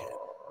American.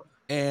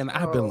 And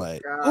I've been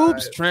like,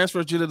 oops,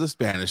 transferred you to the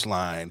Spanish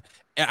line.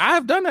 And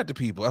I've done that to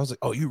people. I was like,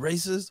 oh, you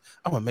racist?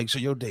 I'm going to make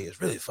sure your day is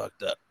really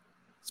fucked up.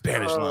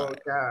 Spanish line. Oh,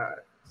 God.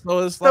 So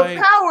it's like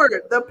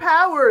the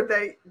power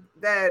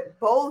that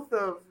both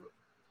of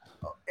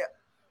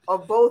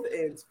both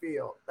ends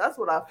feel. That's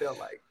what I feel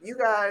like. You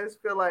guys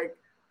feel like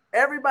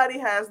everybody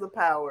has the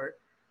power,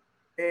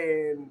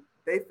 and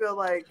they feel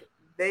like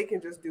they can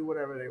just do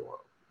whatever they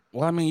want.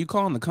 Well, I mean, you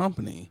calling the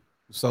company,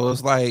 so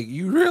it's like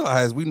you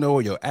realize we know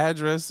where your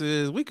address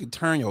is. We could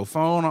turn your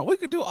phone on. We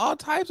could do all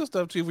types of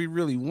stuff to you if we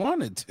really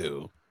wanted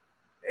to.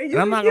 And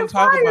I'm not going to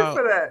talk about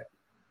for that.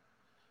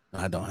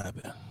 I don't have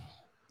it.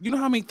 You know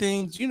how many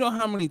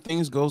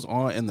things goes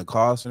on in the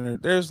call center?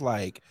 There's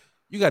like,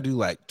 you got to do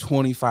like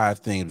 25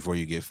 things before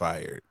you get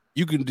fired.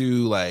 You can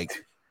do like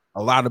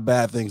a lot of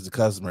bad things to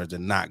customers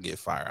and not get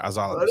fired. That's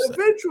all I'm saying. But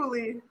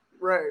eventually.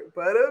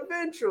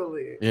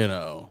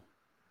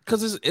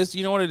 Because it's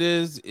you know what it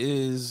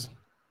is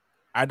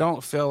I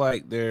don't feel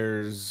like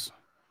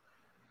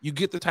you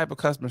get the type of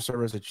customer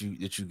service that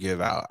you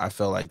give out. I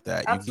feel like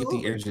that. Absolutely.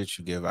 You get the energy that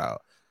you give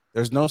out.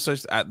 There's no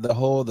such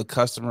the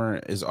customer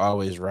is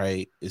always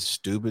right is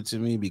stupid to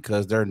me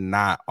because they're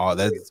not all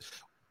that.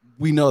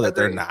 We know that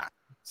they're not.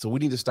 So we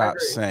need to stop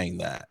saying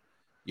that,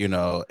 you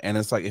know. And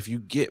it's like if you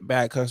get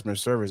bad customer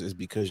service, it's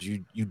because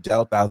you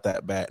dealt out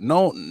that bad.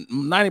 No,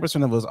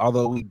 90% of us,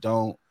 although we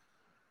don't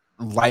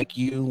like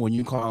you when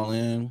you call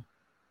in,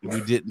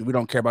 we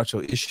don't care about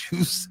your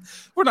issues.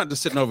 We're not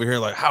just sitting over here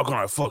like, how can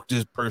I fuck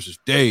this person's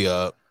day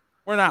up?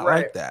 We're not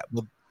like that.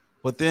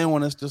 But then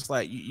when it's just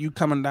like you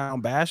coming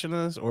down bashing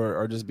us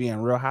or just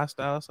being real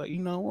hostile, it's like, you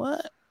know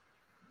what?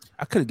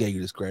 I could have gave you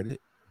this credit,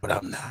 but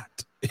I'm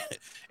not.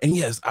 And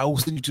yes, I will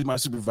send you to my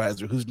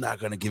supervisor who's not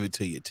going to give it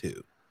to you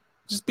too.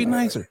 Just be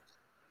nicer.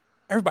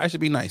 Everybody should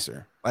be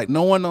nicer. Like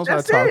no one knows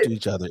how to talk to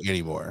each other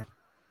anymore.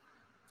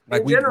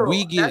 Like we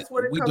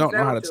don't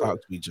know how to talk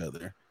to each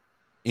other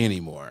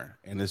anymore.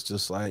 And it's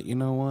just like, you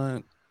know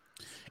what?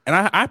 And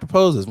I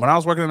proposed this when I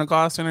was working in a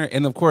call center.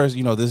 And of course,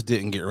 you know, this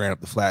didn't get ran up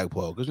the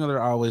flagpole because, you know,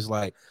 they're always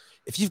like,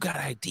 if you've got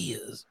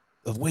ideas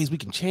of ways we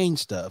can change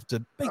stuff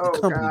to make the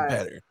company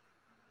better,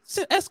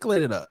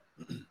 escalate it up.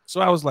 So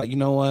I was like, you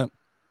know what?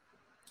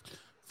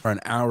 For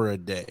an hour a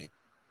day,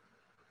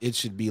 it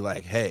should be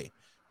like, hey,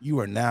 you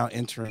are now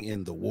entering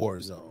in the war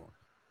zone.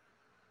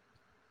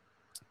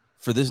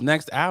 For this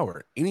next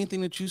hour,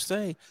 anything that you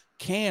say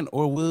can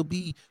or will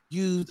be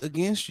used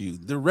against you.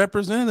 The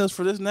representatives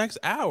for this next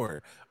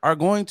hour are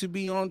going to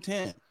be on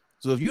 10.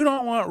 So if you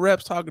don't want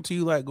reps talking to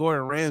you like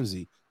Gordon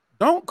Ramsay,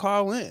 don't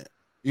call in.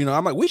 You know,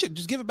 I'm like, we should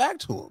just give it back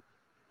to him.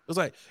 It's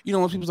like, you know,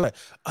 when people's like,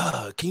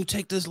 can you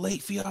take this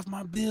late fee off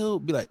my bill?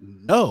 Be like,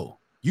 no,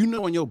 you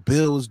know when your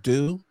bill is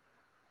due.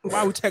 Why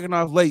are we taking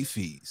off late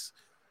fees?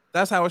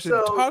 That's how I should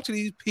talk to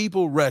these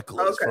people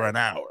reckless for an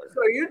hour.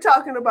 So you're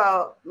talking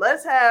about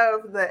let's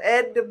have the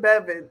Ed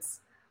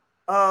DeBevitt's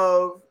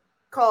of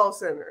call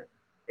center.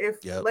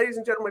 Ladies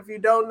and gentlemen, if you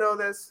don't know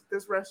this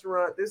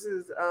restaurant, this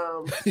is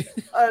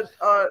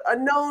a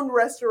known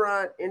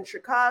restaurant in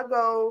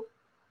Chicago.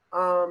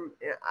 I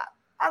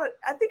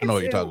think it's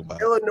in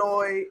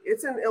Illinois.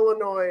 It's in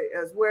Illinois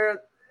as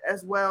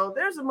well.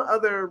 There's some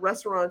other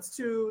restaurants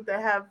too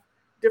that have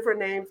different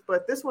names,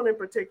 but this one in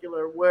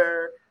particular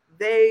where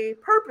they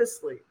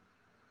purposely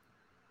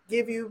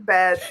give you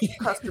bad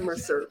customer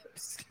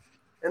service.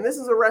 And this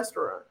is a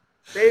restaurant.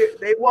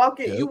 They walk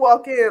in, you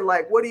walk in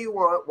like, what do you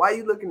want? Why are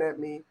you looking at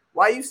me?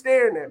 Why are you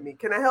staring at me?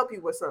 Can I help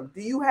you with something?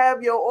 Do you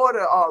have your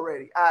order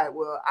already? All right,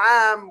 well,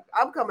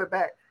 I'm coming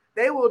back.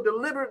 They will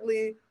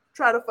deliberately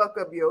try to fuck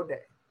up your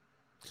day.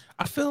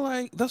 I feel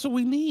like that's what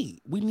we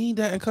need. We need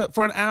that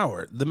for an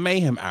hour, the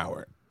mayhem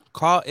hour.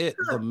 Call it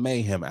the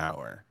mayhem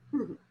hour.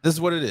 This is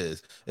what it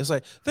is. It's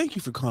like, thank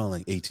you for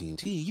calling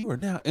AT&T. You are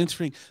now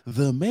entering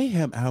the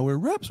mayhem hour.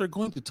 Reps are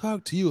going to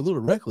talk to you a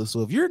little reckless.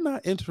 So if you're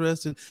not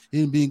interested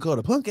in being called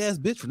a punk ass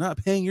bitch for not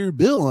paying your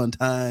bill on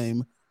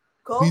time,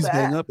 please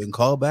hang up and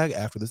call back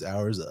after this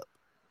hour is up.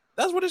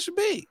 That's what it should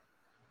be.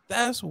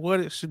 That's what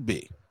it should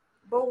be.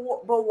 But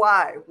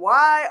why?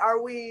 Why are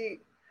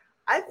we?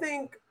 I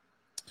think.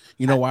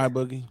 You know why,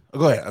 Boogie?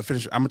 Go ahead. I'm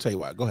gonna tell you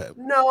why. Go ahead.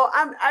 No,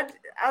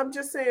 I'm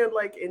just saying,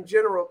 like in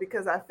general,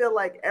 because I feel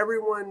like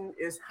everyone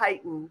is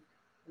heightened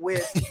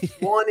with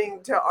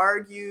wanting to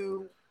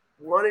argue,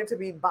 wanting to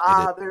be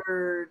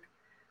bothered.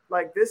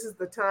 Like this is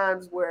the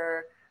times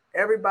where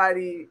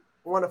everybody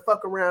want to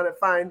fuck around and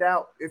find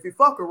out. If you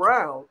fuck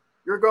around,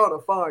 you're gonna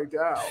find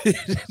out.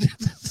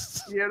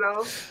 You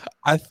know.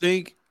 I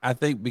think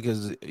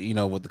because, you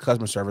know, with the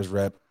customer service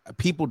rep,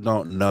 people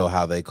don't know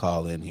how they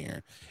call in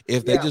here.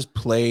 If they just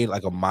played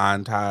like a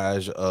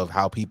montage of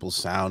how people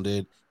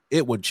sounded,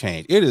 it would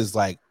change. It is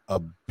like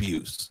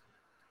abuse.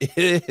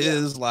 It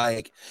is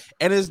like,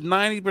 and it's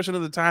 90%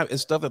 of the time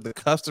it's stuff that the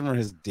customer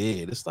has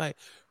did. It's like,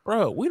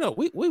 bro, we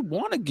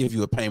want to give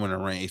you a payment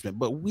arrangement,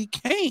 but we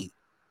can't.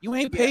 You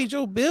ain't paid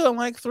your bill in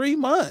like 3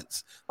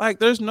 months. Like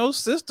there's no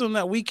system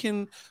that we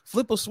can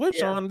flip a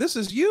switch on. This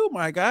is you,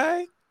 my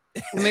guy.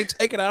 And they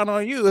take it out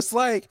on you. It's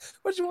like,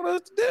 what you want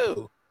us to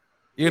do?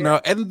 You know,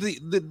 and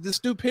the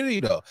stupidity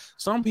though.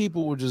 Some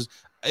people would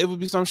it would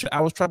be some shit. I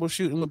was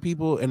troubleshooting with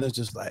people, and it's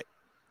just like,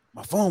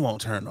 my phone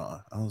won't turn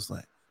on. I was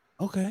like,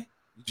 okay,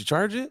 did you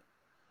charge it?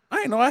 I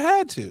didn't know I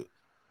had to.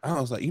 I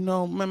was like, you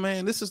know,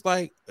 man, this is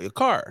like a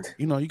car.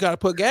 You know, you got to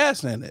put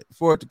gas in it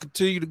for it to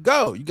continue to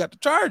go. You got to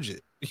charge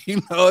it.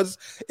 You know,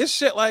 it's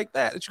shit like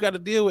that you got to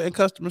deal with in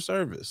customer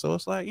service. So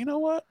it's like, you know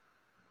what?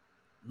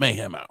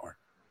 Mayhem hour.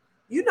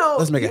 You know,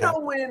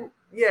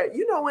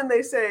 when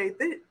they say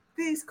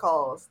this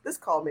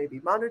call may be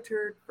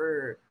monitored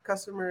for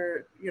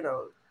customer, you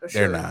know, assurance.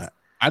 They're not.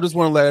 I just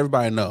want to let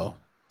everybody know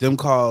them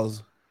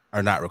calls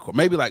are not recorded.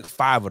 Maybe like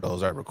 5 of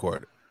those are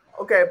recorded.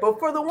 Okay, but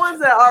for the ones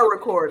that are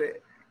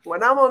recorded,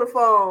 when I'm on the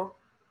phone,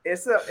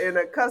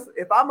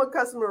 if I'm a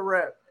customer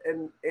rep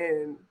and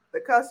the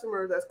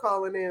customer that's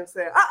calling in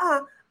say,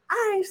 I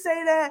ain't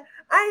say that,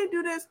 I ain't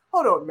do this.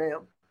 Hold on,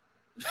 ma'am.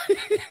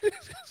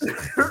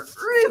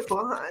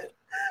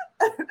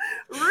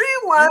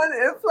 Rewind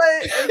and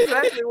play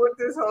exactly what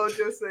this hoe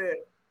just said.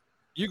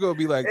 You're gonna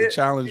be like the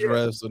challenge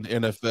refs in the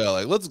NFL.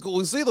 Like, let's go.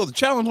 We see the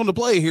challenge on the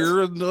play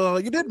here, and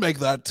you did make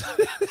that.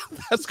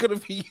 That's gonna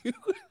be you.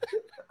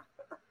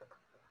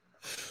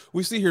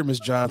 We see here, Miss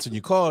Johnson.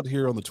 You called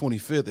here on the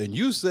 25th, and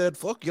you said,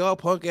 "Fuck y'all,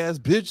 punk ass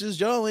bitches.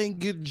 Y'all ain't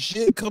getting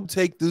shit. Come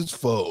take this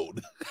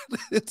phone."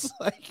 It's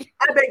like,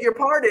 I beg your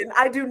pardon.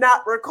 I do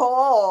not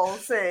recall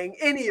saying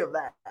any of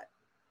that.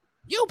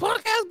 You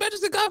punk ass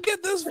bitches, to come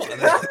get this phone.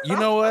 You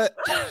know what?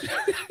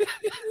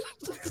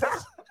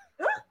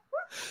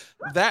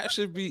 That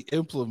should be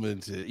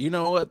implemented. You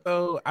know what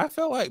though? I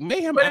feel like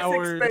Mayhem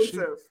Hour.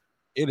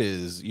 It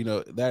is. You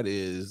know that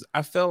is.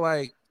 I feel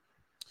like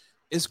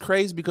it's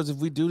crazy because if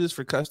we do this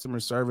for customer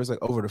service,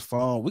 like over the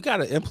phone, we got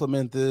to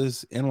implement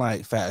this in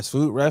like fast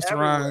food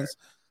restaurants.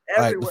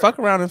 Everywhere. Like fuck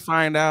around and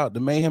find out the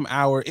Mayhem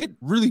Hour. It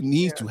really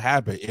needs to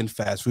happen in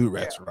fast food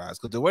restaurants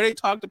because the way they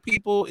talk to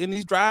people in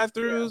these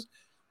drive-throughs.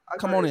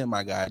 Come on in,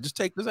 my guy. Just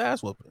take this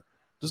ass whooping.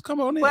 Just come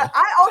on in. But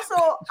I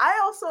also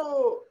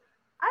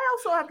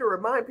have to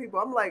remind people,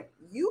 I'm like,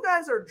 you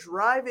guys are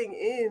driving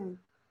in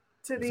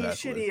to these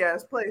shitty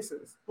ass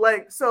places.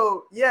 Like,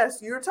 so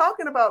yes, you're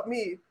talking about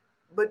me,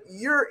 but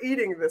you're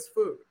eating this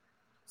food.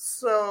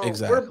 So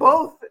we're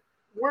both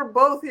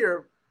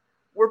here.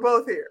 We're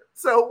both here.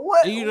 So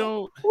what?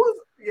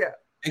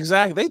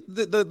 Exactly.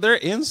 Their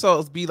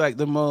insults be like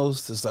the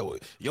most. It's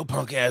like, yo,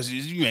 punk ass,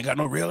 you ain't got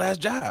no real ass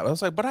job. I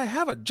was like, but I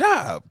have a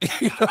job.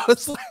 You know,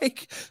 it's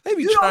like they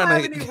be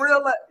trying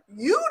to.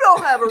 You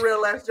don't have a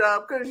real ass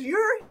job because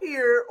you're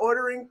here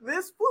ordering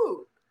this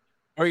food.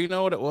 Or you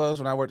know what it was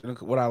when I worked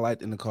what I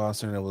liked in the call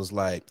center. It was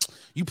like,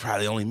 you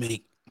probably only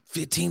make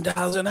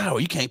 $15 an hour.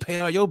 You can't pay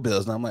all your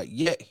bills. And I'm like,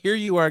 yeah, here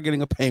you are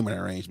getting a payment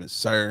arrangement,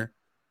 sir.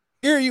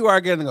 Here you are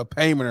getting a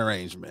payment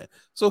arrangement.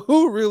 So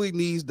who really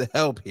needs the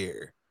help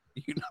here?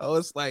 You know,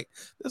 it's like,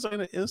 this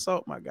ain't an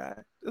insult, my guy.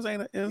 This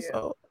ain't an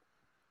insult. Yeah.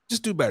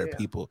 Just do better,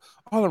 people,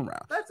 all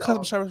around.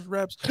 Customer service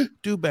reps,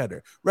 do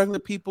better. Regular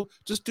people,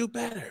 just do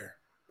better.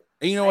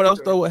 And you know what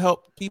else, though, will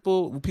help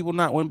people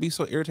not want to be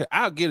so irritated?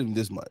 I'll give them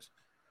this much.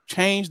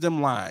 Change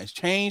them lines.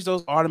 Change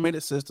those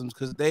automated systems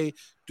because they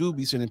do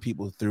be sending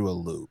people through a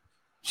loop.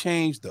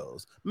 Change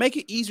those. Make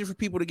it easier for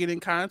people to get in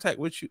contact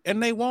with you,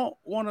 and they won't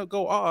want to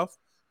go off.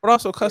 But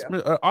also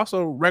customers,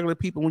 also regular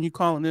people, when you're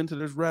calling into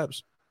those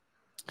reps,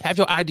 have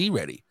your ID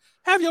ready.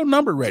 Have your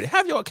number ready.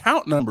 Have your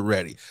account number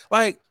ready.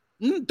 Like,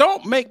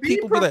 don't make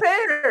people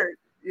prepared.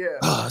 Be like,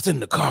 oh, it's in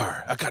the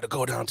car. I got to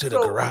go down to the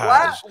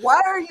garage. Why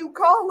are you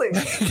calling?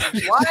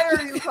 Why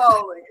are you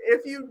calling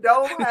if you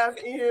don't have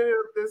any of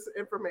this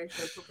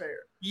information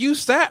prepared? You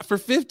sat for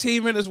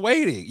 15 minutes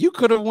waiting. You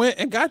could have went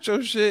and got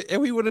your shit,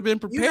 and we would have been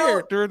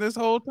prepared during this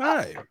whole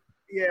time.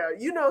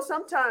 You know,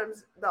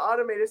 sometimes the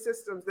automated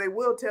systems, they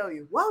will tell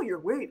you, while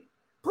you're waiting,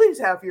 please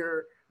have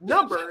your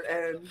number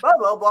and blah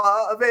blah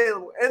blah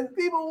available, and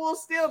people will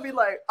still be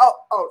like,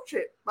 oh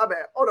shit, my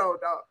bad, hold on,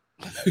 dog.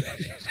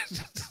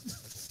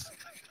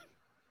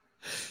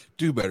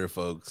 Do better,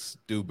 folks.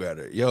 Do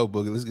better. Yo,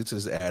 Boogie, let's get to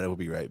this ad and we'll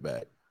be right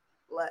back.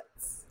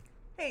 Let's.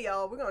 Hey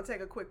y'all, we're gonna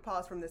take a quick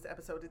pause from this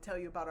episode to tell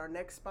you about our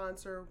next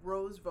sponsor,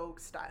 Rose Vogue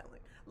Styling.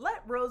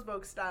 Let Rose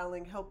Vogue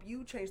Styling help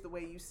you change the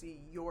way you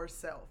see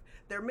yourself.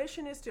 Their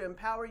mission is to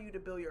empower you to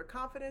build your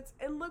confidence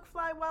and look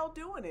fly while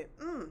doing it.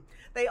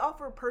 They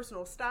offer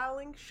personal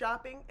styling,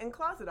 shopping, and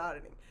closet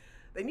auditing.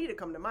 They need to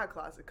come to my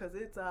closet because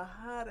it's a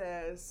hot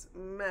ass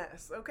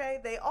mess,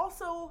 okay? They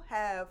also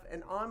have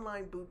an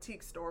online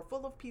boutique store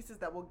full of pieces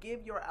that will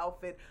give your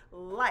outfit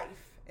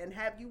life and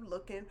have you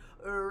looking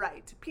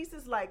right.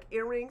 Pieces like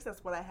earrings,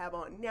 that's what I have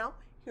on now,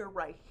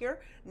 right here,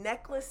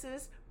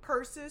 necklaces,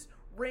 purses,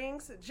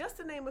 rings, just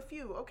to name a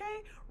few,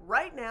 okay?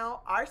 Right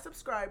now, our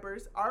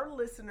subscribers, our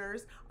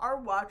listeners, our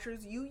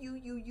watchers, you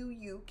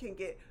can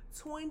get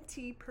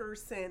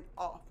 20%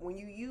 off when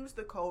you use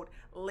the code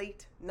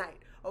LATE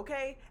NIGHT,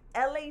 okay?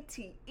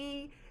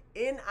 LATENITE.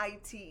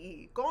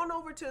 Going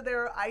over to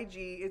their IG,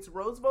 it's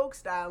Rose Vogue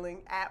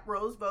Styling, at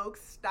Rose Vogue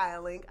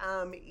Styling.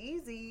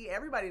 Easy,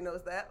 everybody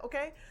knows that,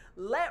 okay?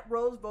 Let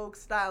Rose Vogue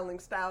Styling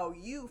style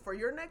you for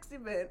your next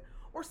event,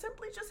 or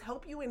simply just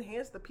help you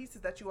enhance the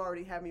pieces that you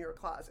already have in your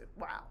closet.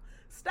 Wow.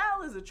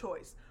 Style is a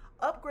choice.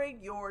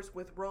 Upgrade yours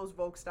with Rose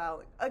Vogue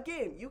Styling.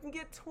 Again, you can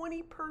get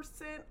 20%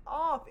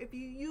 off if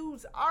you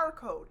use our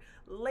code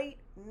LATE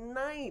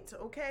NIGHT,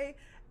 okay?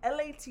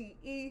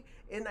 LATENITE.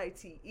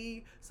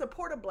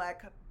 Support a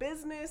black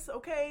business,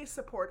 okay?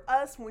 Support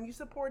us. When you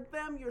support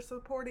them, you're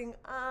supporting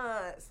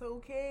us,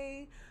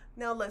 okay?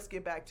 Now let's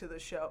get back to the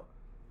show.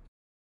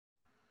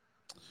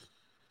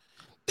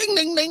 Ding,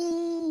 ding,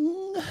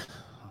 ding.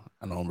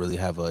 I don't really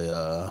have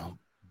a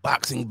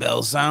boxing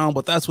bell sound,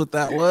 but that's what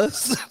that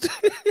was.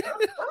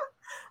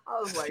 I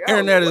was like,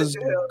 internet is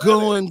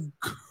going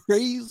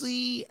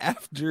crazy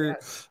after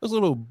a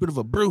little bit of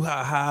a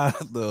brouhaha.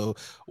 The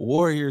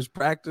Warriors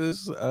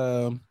practice.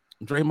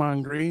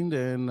 Draymond Green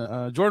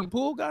and Jordan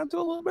Poole got into a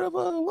little bit of a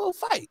little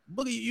fight.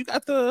 Boogie, you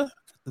got the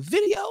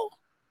video?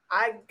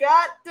 I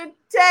got the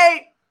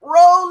tape.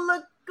 Roll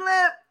the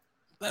clip.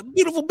 That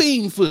beautiful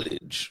beam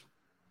footage.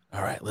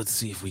 All right, let's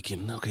see if we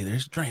can. Okay,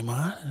 there's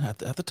Draymond at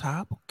the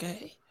top.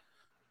 Okay.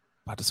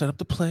 about to set up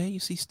the play. You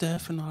see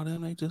Steph and all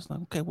them. They just like,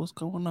 okay, what's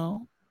going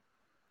on?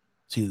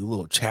 See the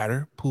little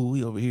chatter,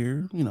 Poole over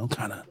here,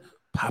 kind of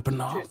popping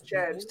off.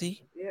 Chatting.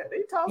 Yeah,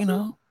 they talking.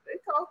 They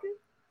talking.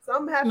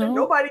 Something happened.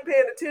 Nobody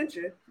paying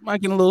attention.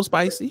 Might get a little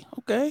spicy.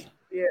 Okay.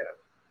 Yeah.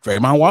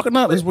 Draymond walking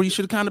up is where you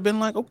should have kind of been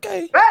like,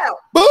 okay. Bow.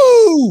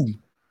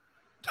 Boom.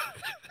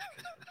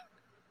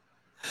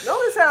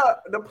 Notice how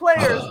the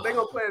players, they're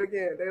going to play it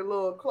again. They're a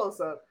little close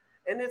up.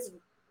 And it's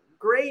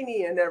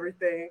grainy and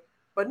everything.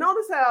 But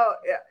notice how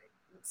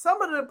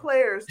some of the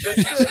players that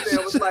stood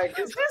there was like,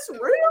 is this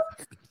real?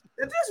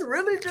 Did this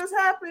really just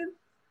happen?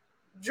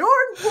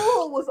 Jordan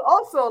Poole was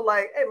also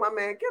like, hey, my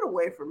man, get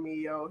away from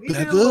me, yo. He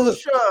did a little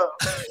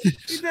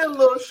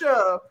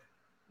shove.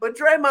 But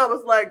Draymond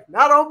was like,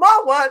 not on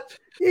my watch.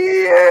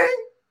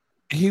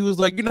 He was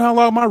like, you know how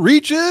long my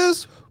reach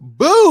is?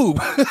 Boom.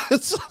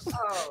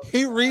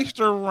 He reached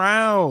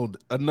around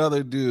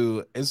another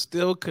dude and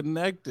still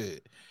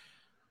connected.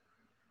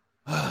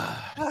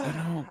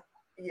 Yeah,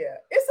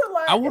 it's a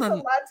lot. It's a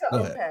lot to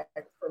unpack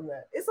from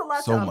that. It's a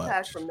lot to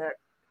unpack from that.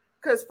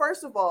 Because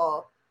first of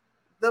all,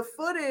 the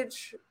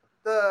footage,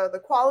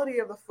 the quality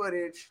of the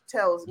footage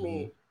tells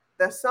me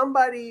that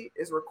somebody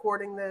is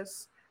recording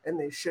this and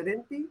they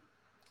shouldn't be.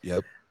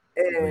 Yep.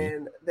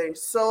 And they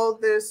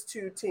sold this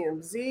to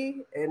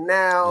TMZ, and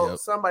now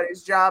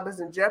somebody's job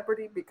is in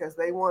jeopardy because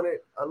they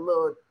wanted a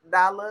little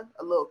dollar,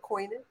 a little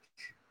coinage.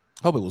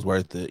 Hope it was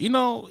worth it.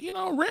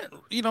 Rent.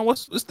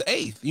 It's the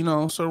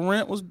 8th. So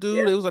rent was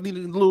due. It was I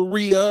needed a little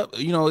re-up.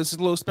 It's a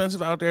little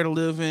expensive out there to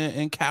live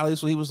in Cali.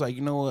 So he was like,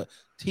 you know what,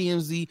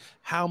 TMZ,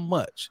 how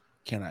much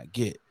can I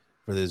get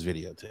for this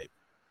videotape?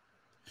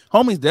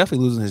 Homie's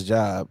definitely losing his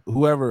job.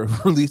 Whoever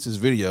released this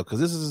video,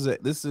 because this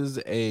is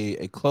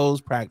a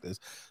closed practice.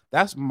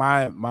 That's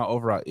my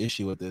overall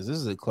issue with this. This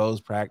is a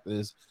closed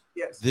practice.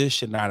 Yes. This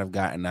should not have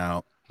gotten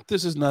out.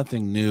 This is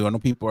nothing new. I know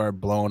people are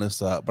blowing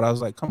this up, but I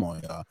was like, come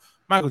on, y'all.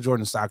 Michael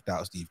Jordan socked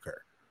out Steve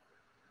Kerr.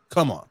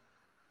 Come on.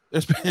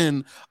 There's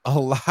been a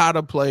lot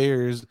of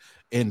players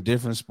in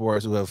different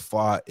sports who have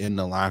fought in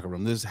the locker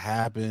room. This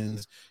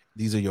happens.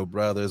 These are your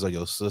brothers or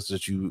your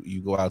sisters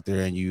you go out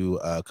there and you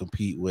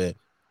compete with.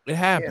 It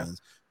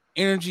happens.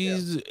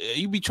 Energies,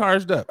 you be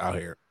charged up out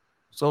here.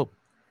 So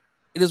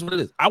it is what it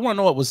is. I want to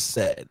know what was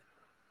said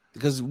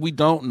because we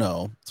don't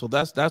know. So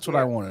that's what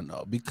I want to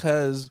know,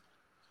 because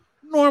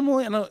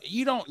normally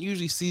you don't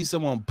usually see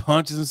someone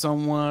punching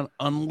someone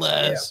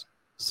unless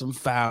some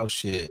foul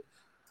shit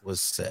was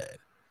said.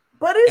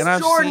 But it's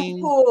Jordan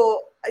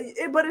Poole.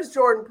 But it's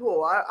Jordan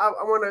Poole. I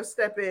want to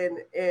step in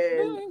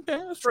and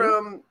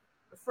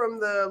from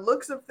the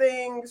looks of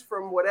things,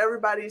 from what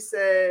everybody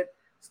said,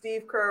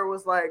 Steve Kerr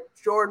was like,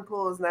 Jordan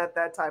Poole is not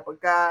that type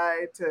of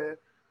guy.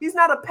 He's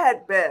not a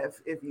Pat Bev,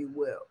 if you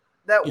will,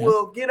 that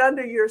will get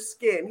under your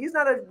skin. He's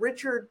not a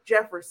Richard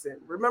Jefferson.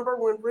 Remember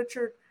when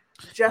Richard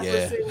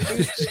Jefferson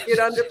used to get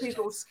under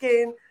people's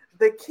skin?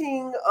 The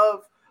king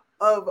of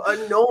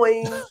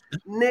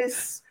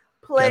annoyingness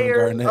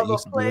player of a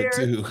player.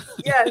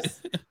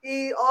 Yes,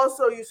 he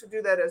also used to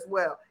do that as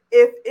well.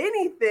 If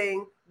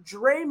anything,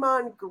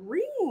 Draymond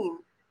Green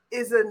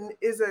is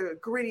a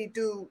gritty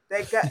dude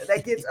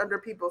that gets under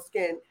people's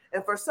skin,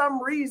 and for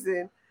some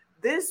reason,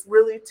 this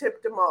really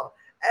tipped him off.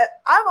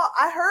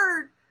 I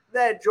heard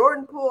that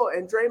Jordan Poole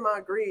and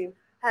Draymond Green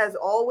has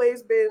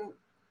always been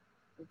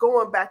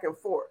going back and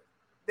forth.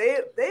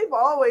 They've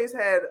always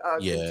had a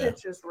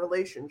contentious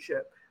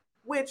relationship,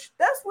 which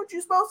that's what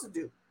you're supposed to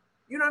do.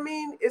 You know what I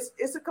mean?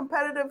 It's a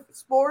competitive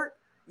sport.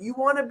 You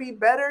want to be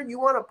better. You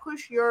want to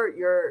push your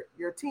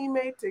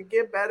teammate to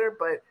get better,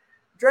 but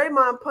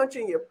Draymond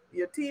punching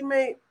your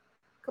teammate,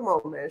 come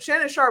on, man.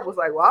 Shannon Sharp was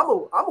like,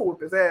 well, I'm gonna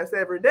whip his ass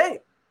every day.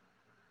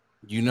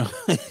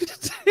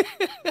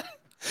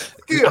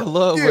 I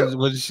love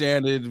when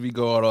Shannon be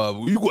going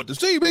on. You got to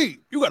see me.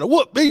 You got to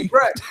whoop me.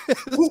 Right.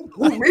 Who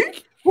me?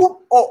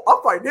 Oh,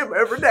 I'm fighting him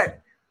every day.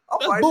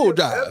 That's bull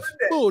jive.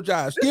 Bull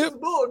jive, Skip. This is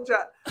bull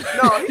jive.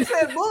 No, he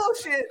said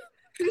bullshit.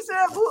 He's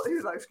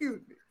like, excuse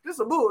me. This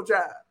is a bull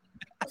jive.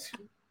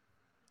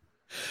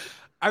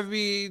 I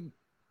mean,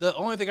 the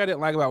only thing I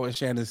didn't like about what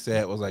Shannon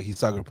said was like he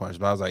sucker punched,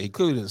 but I was like, he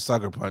clearly didn't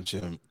sucker punch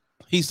him.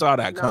 He saw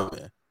that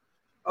coming.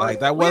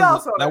 That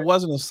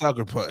wasn't a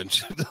sucker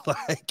punch.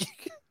 Like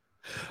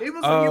he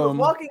was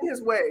walking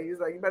his way. He's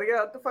like, you better get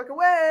out the fucking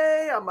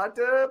way. I'm about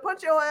to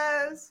punch your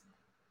ass.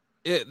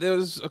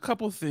 There's a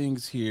couple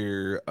things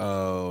here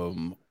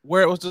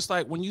where it was just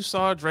like when you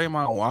saw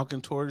Draymond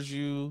walking towards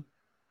you,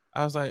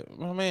 I was like,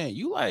 oh man,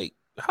 you like,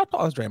 how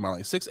tall is Draymond?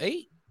 Like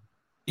 6'8"?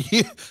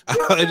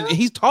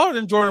 He's taller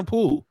than Jordan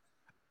Poole.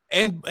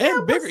 And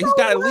bigger. He's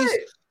got at least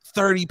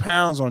 30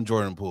 pounds on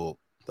Jordan Poole.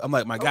 I'm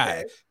like, my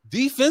guy,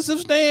 defensive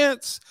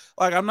stance.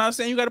 Like, I'm not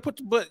saying you got to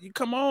but you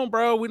come on,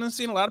 bro. We done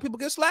seen a lot of people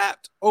get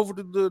slapped over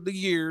the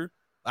year.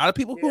 A lot of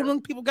people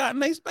people got in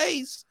their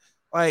space.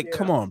 Like,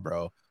 come on,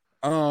 bro.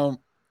 And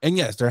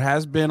yes, there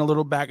has been a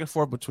little back and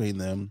forth between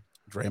them.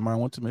 Draymond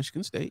went to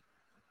Michigan State.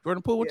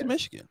 Jordan Poole went to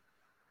Michigan.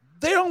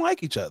 They don't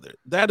like each other.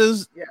 That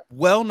is Yeah.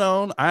 well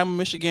known. I'm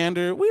a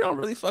Michigander. We don't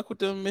really fuck with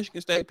them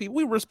Michigan State people.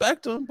 We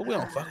respect them, but we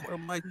don't fuck with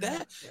them like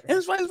that. And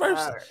it's vice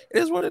versa. Alright. It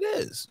is what it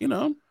is, you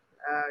know.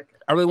 Okay.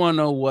 I really want to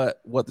know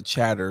what the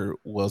chatter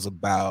was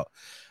about.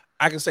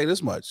 I can say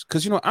this much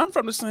because, you know, I'm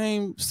from the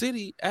same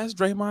city as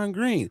Draymond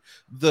Green.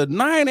 The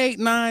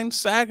 989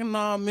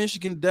 Saginaw,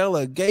 Michigan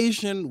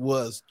delegation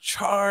was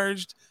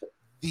charged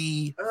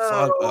the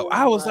fuck up.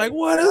 I was like,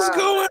 what is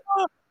going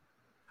on?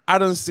 I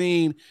done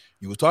seen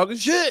you was talking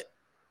shit.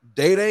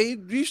 Day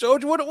he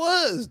showed you what it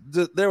was.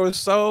 There were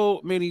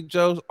so many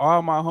jokes.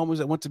 All my homies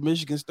that went to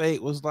Michigan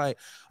State was like,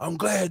 I'm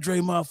glad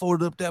Draymond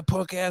folded up that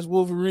punk ass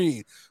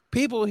Wolverine.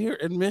 People here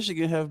in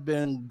Michigan have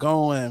been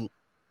going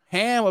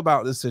ham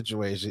about this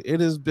situation. It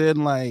has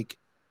been like,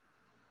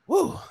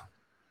 woo.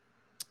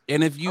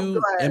 And if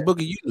you and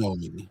Boogie, you know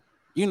me,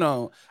 you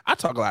know, I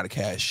talk a lot of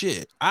cash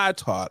shit. I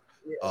talk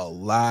a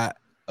lot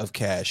of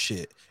cash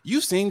shit.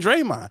 You've seen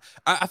Draymond.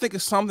 I think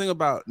it's something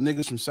about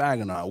niggas from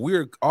Saginaw.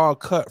 We're all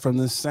cut from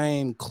the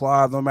same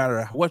cloth, no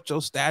matter what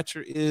your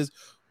stature is.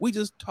 We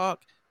just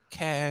talk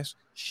cash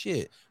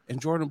shit.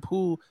 And Jordan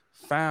Poole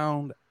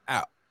found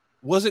out.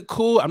 Was it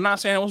cool? I'm not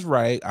saying it was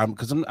right.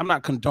 Because I'm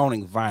not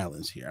condoning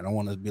violence here. I don't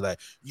want to be like,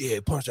 yeah,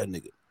 punch that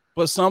nigga.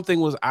 But something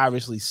was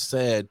obviously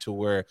said to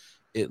where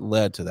it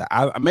led to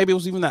that. Maybe it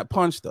was even that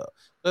punch though.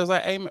 It was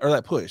like, hey, or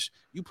that push.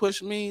 You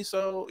pushed me,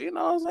 so you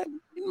know. I was like,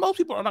 most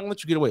people are not gonna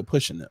let you get away with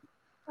pushing them.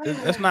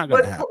 That's not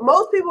gonna happen.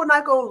 Most people are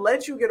not gonna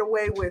let you get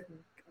away with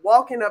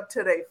walking up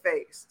to their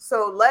face.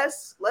 So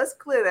let's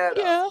clear that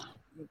up.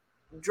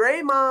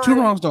 Draymond, 2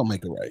 wrongs don't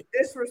make it right.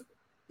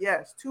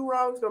 Yes, 2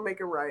 wrongs don't make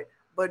it right.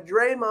 But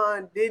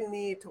Draymond didn't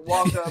need to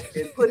walk up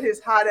and put his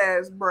hot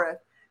ass breath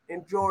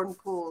in Jordan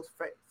Poole's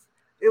face.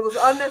 It was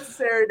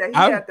unnecessary that he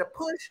had to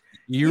push.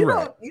 You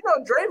know,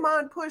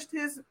 Draymond pushed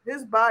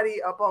his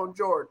body up on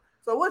Jordan.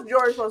 So what's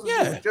Jordan supposed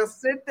to do?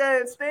 Just sit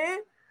there and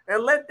stand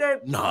and let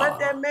that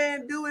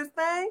man do his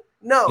thing?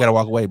 No, you gotta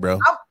walk away, bro.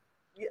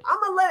 I'm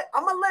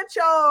gonna let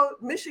y'all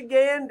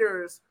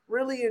Michiganders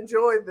really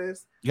enjoy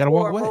this. You gotta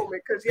walk away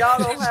because y'all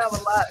don't have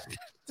a lot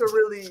to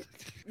really,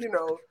 you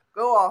know,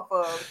 go off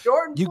of.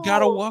 Jordan, you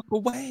gotta walk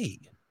away.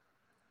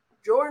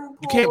 Jordan Poole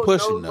you can't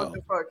push him, what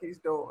the fuck he's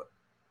doing.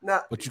 No,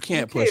 but you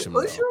can't push him.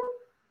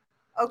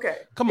 Okay,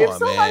 come on, man. If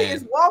somebody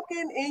is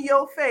walking in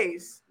your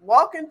face,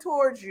 walking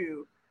towards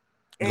you,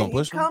 and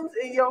he comes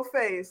in your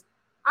face,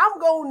 I'm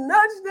gonna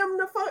nudge them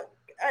the fuck.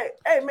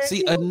 Hey, man.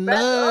 See, a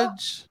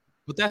nudge,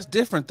 but that's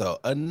different though.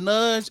 A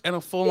nudge and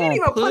a full on push. He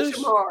didn't even push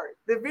him hard.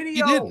 The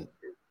video. He didn't.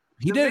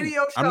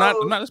 Video shows,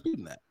 I'm not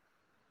disputing that.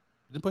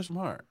 He didn't push him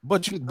hard.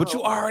 But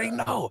you already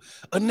know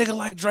a nigga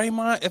like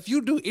Draymond. If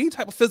you do any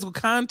type of physical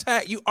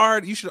contact, you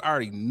should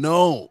already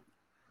know.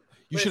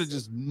 You should have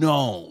just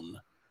known.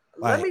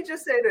 Let me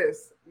just say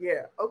this.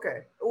 Yeah,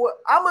 okay. Well,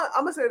 I'm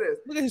gonna say this.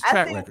 Look at his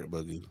track record,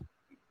 Boogie.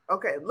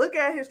 Okay, look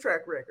at his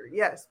track record.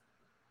 Yes.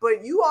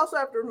 But you also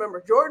have to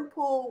remember Jordan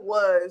Poole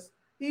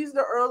he's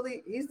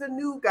the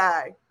new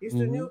guy. He's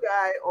the new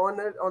guy on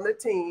the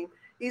team.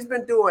 He's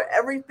been doing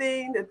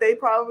everything that they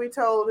probably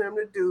told him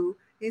to do.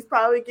 He's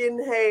probably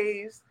getting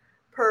hazed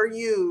per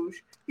usual.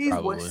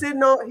 He's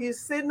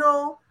sitting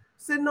on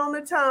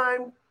the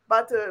time.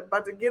 About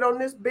to get on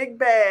this big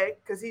bag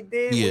because he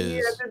did what he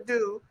had to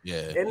do.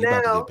 Yeah, and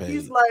now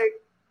he's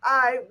like, all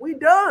right, we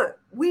done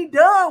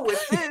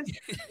with this.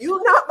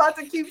 You're not about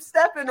to keep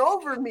stepping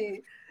over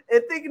me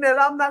and thinking that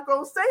I'm not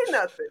gonna say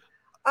nothing.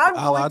 I'm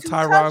going to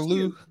touch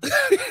you.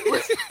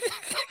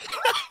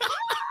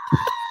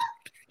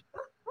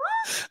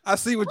 I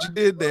see what you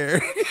did there.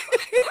 You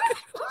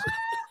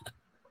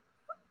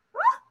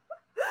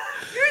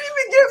didn't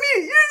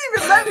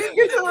even let me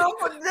get to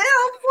the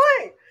damn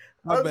point.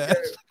 My bad.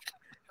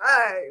 All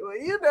right, well,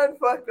 you done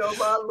fucked up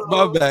my little.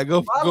 My bad.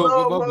 Go my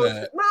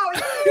bad. No,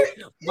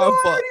 you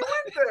already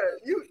went there.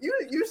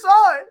 You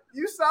saw it.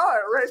 You saw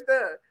it right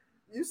there.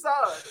 You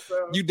saw it.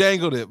 So. You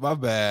dangled it. My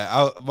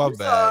bad. My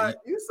bad.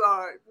 You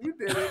saw it. You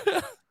did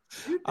it.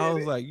 I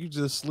was like, you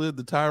just slid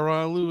the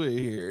Tyronn Lue in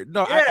here.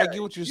 No, yeah, I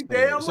get what you're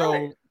saying.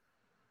 So,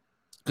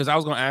 because I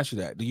was going to ask you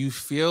that. Do you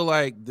feel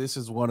like this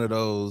is one of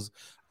those,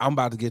 I'm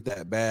about to get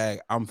that bag,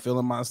 I'm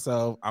feeling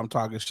myself, I'm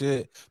talking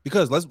shit?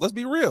 Because let's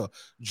be real.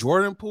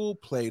 Jordan Poole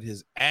played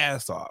his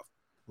ass off.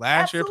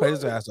 Last year, played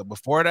his ass off.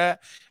 Before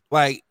that,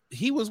 like,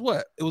 he was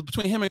what? It was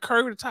between him and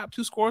Curry, the top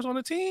 2 scorers on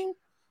the team.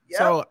 Yep.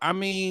 So, I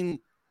mean,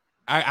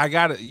 I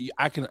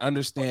can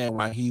understand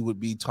why he would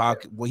be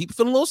talking. Well, he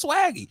feeling a little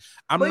swaggy.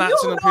 I'm not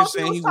sitting up here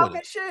saying he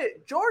wouldn't.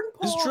 Shit. Jordan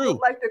Poole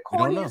looked like the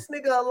corniest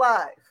nigga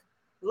alive.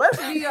 Let's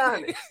be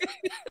honest.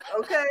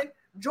 Okay.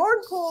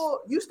 Jordan Poole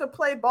used to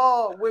play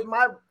ball with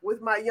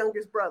my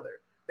youngest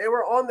brother. They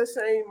were on the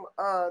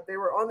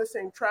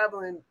same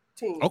traveling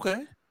team.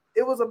 Okay.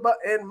 It was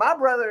and my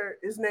brother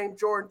is named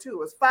Jordan too. It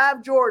was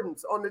 5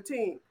 Jordans on the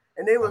team,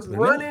 and they was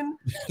running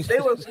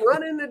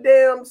the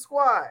damn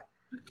squad.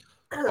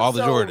 All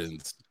the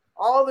Jordans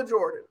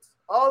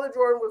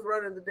was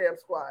running the damn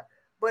squad.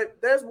 But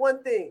there's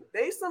one thing.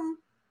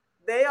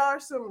 They are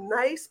some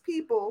nice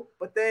people,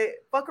 but they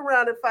fuck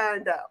around and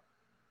find out.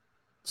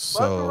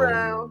 Fuck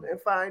around and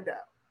find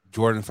out.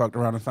 Jordan fucked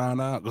around and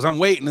found out? Because I'm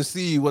waiting to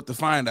see what the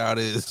find out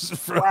is.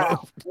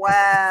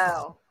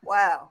 Wow.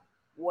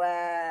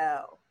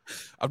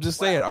 I'm just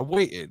saying, I'm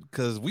waiting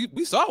because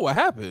we saw what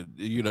happened.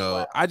 You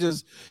know, I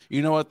just,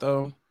 you know what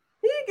though?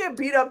 He didn't get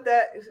beat up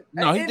that.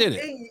 No, he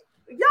didn't.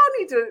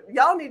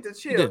 Y'all need to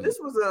chill. This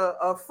was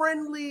a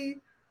friendly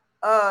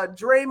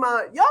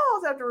Draymond. Y'all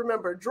always have to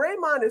remember,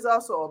 Draymond is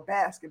also a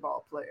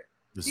basketball player.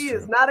 He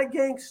is not a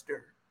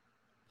gangster.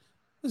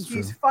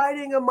 He's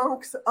fighting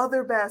amongst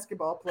other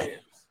basketball players.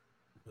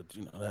 But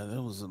you know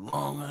that was a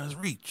long ass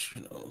reach.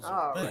 You know.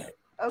 All right.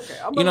 Okay,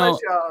 I'm gonna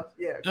let y'all.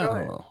 Yeah,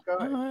 go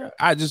ahead.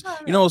 I just,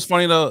 you know, what's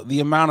funny though,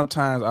 the amount of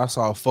times I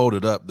saw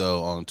folded up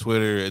though on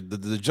Twitter.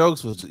 The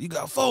jokes was you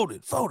got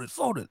folded folded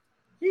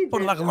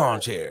like a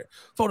lawn chair,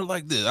 folded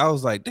like this. I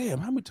was like, damn,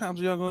 how many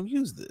times are y'all gonna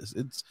use this?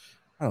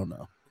 I don't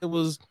know.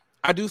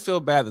 I do feel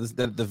bad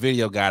that the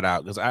video got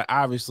out because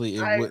obviously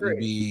it wouldn't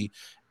be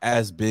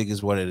as big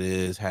as what it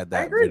is had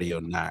that video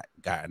not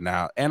gotten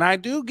out. And I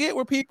do get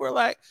where people are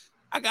like,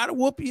 I gotta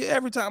whoop you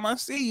every time I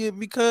see it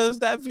because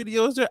that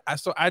video is there.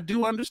 So I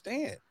do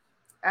understand.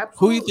 Absolutely.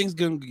 Who do you think is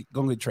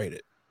gonna get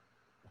traded?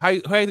 How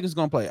you think it's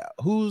gonna play out?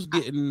 Who's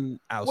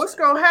getting out? What's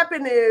gonna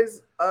happen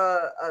is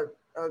a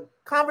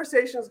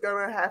conversation is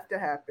gonna have to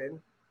happen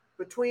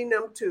between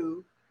them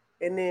two,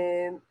 and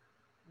then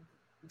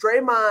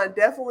Draymond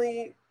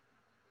definitely.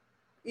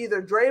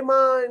 Either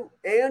Draymond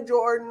and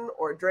Jordan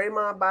or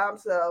Draymond by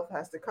himself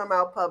has to come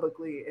out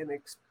publicly and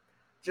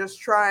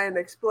just try and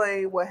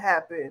explain what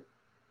happened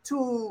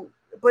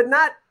but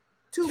not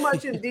too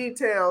much in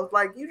detail.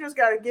 Like, you just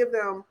got to give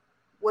them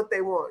what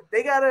they want.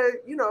 They got to,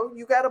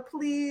 you got to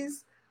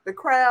please the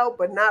crowd,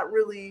 but not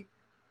really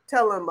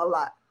tell them a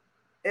lot.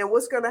 And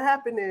what's going to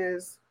happen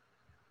is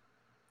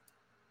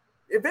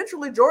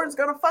eventually Jordan's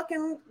going to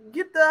fucking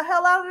get the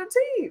hell out of the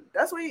team.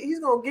 That's what he's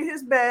going to get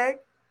his bag.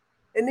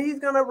 And he's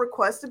gonna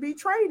request to be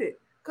traded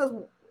because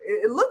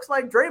it looks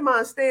like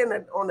Draymond's staying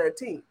on that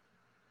team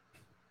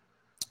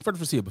for the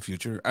foreseeable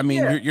future. I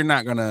mean, you're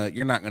not gonna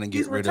get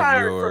rid of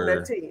from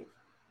that team.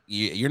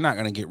 You're not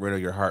gonna get rid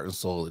of your heart and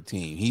soul of the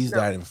team. He's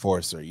that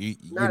enforcer.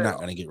 You're not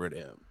gonna get rid of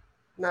him.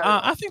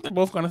 I think they're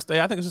both gonna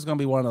stay. I think it's just gonna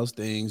be one of those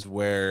things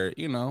where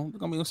they're gonna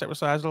be on separate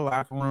sides of the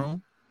locker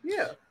room.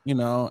 Yeah.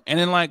 And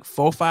in like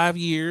 4 or 5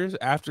 years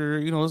after,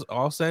 it's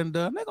all said and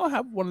done, they're going to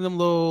have one of them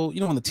little,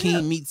 when the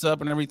team meets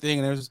up and everything,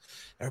 and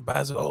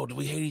everybody's like, oh, do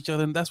we hate each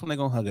other? And that's when they're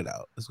going to hug it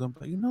out. It's going to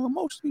be,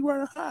 emotions be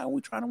running high. We're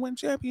trying to win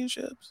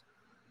championships.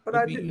 But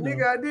I did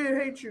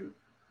hate you.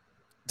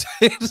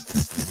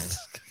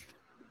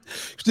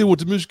 Still went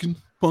to Michigan,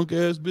 punk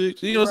ass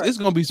bitch. It's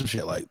going to be some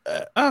shit like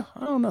that. I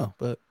don't know,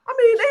 but. I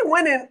mean, they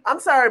winning. I'm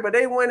sorry, but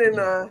they winning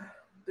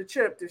the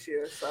chip this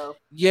year. So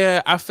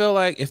yeah, I feel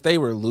like if they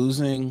were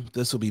losing,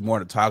 this would be more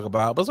to talk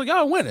about. But it's like,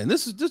 y'all winning.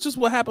 This is just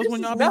what happens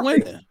when y'all be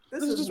winning.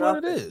 This is just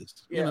what it is.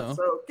 Yeah.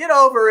 So get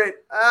over it.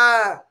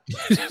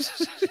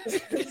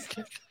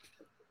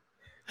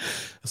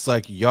 It's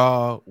like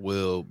y'all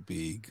will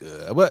be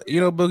good. But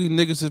Boogie,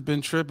 niggas have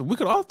been tripping. We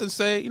could often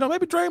say,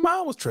 maybe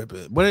Draymond was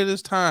tripping, but it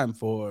is time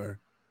for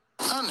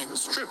y'all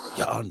niggas tripping.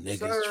 Y'all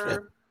niggas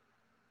tripping.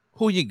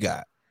 Who you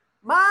got?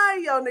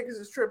 My y'all niggas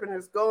is tripping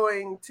is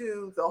going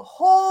to the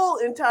whole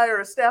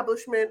entire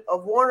establishment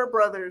of Warner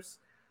Brothers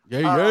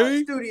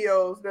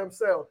Studios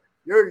themselves.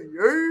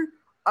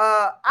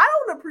 I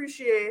don't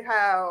appreciate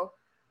how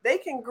they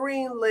can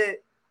greenlit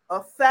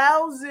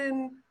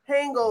 1,000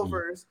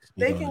 hangovers.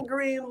 They can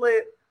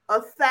greenlit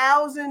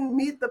 1,000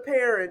 Meet the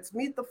Parents,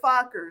 Meet the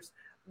Fockers.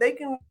 They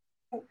can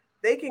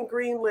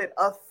greenlit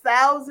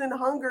 1,000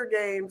 Hunger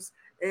Games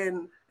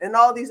and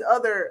all these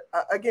other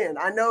again.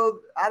 I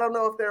don't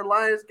know if they're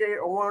Lionsgate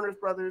or Warner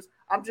Brothers.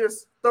 I'm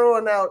just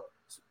throwing out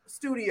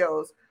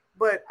studios.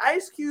 But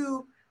Ice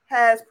Cube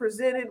has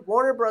presented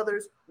Warner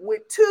Brothers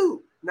with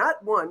 2,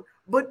 not 1,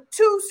 but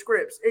 2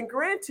 scripts. And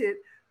granted,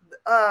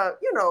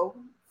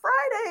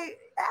 Friday,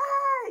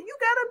 you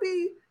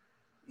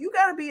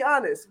gotta be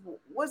honest.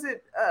 Was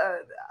it?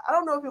 I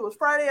don't know if it was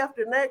Friday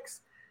After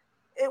Next.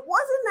 It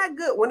wasn't that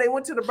good when they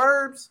went to the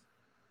Burbs.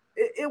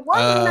 It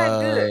wasn't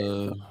that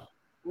good.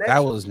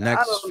 That was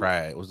next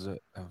Friday. Was it?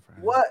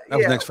 What? That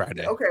was next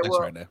Friday. Okay,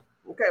 Friday.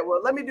 Okay,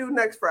 well, let me do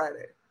next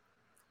Friday.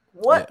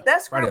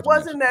 That script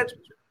wasn't that.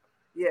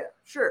 Yeah,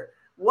 sure,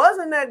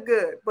 wasn't that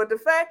good. But the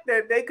fact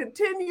that they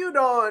continued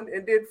on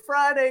and did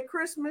Friday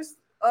Christmas,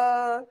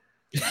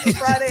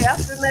 Friday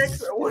After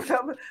Next, or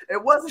whatever,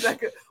 it wasn't that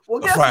good. Well,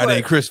 guess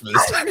Friday what? Christmas.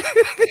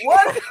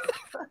 What?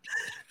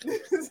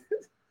 This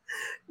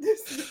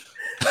is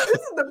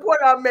the point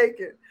I'm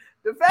making.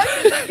 The fact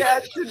that they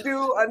got to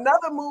do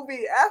another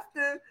movie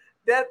after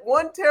that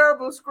one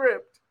terrible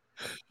script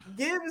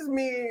gives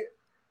me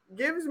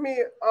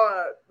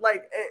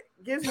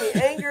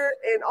anger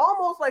and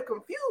almost like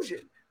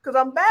confusion because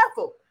I'm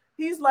baffled.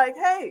 He's like,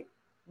 hey,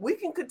 we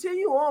can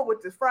continue on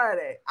with this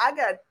Friday. I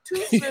got 2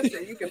 scripts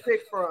that you can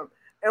pick from.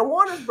 And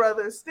Warner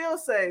Brothers still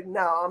say,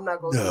 no, I'm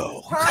not going to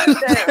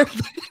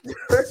do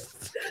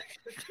this.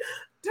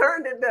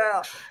 Turn it down. Turn it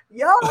down.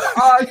 Y'all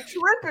are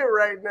tripping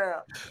right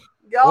now.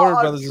 Y'all Warner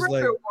are Brothers is tripping,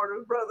 like,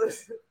 Warner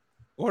Brothers.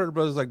 Warner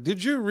Brothers like,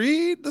 did you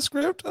read the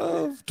script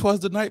of "'Twas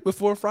the Night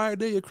Before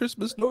Friday: A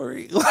Christmas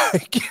Story"?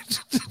 Like,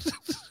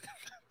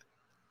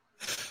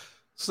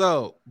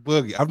 so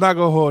Boogie, I'm not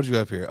gonna hold you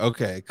up here,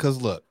 okay?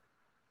 Because look,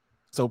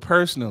 so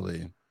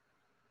personally,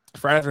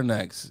 Friday the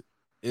Next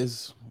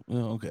is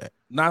okay,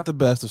 not the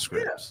best of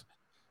scripts.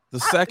 The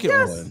second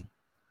one,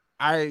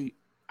 I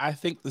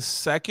think the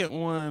second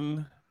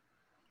one,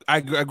 I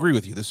agree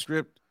with you. The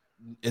script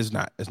is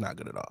not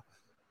good at all.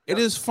 It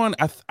is fun.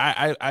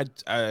 I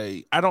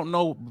don't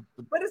know,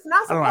 but it's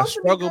not I don't know. supposed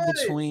to be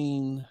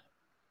good.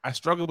 I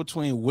struggle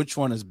between which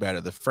one is better,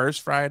 the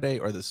first Friday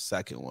or the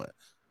second one,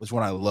 which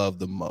one I love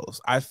the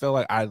most. I feel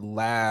like I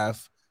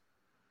laugh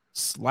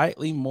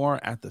slightly more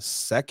at the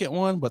second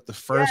one, but the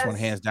first one,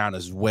 hands down,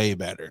 is way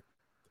better.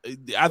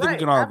 I think we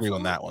can all agree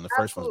on that one. The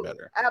first one's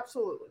better.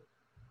 Absolutely.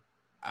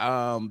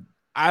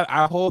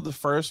 I hold the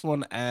first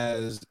one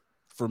as,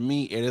 for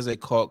me, it is a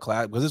cult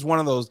classic because it's one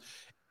of those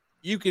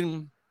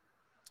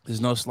there's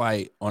no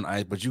slight on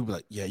ice, but you'd be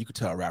like, yeah, you could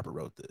tell a rapper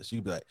wrote this.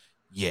 You'd be like,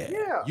 yeah,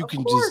 you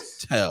can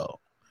just tell.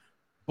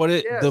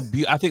 But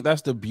I think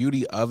that's the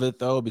beauty of it,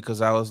 though,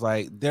 because I was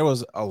like, there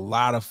was a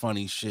lot of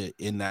funny shit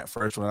in that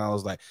first one. I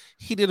was like,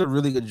 he did a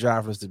really good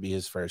job for this to be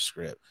his first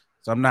script.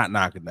 So I'm not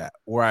knocking that.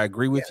 Where I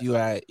agree with you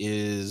at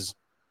is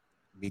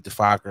Meet the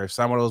Focker.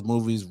 Some of those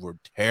movies were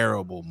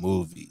terrible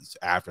movies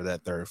after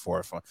that third,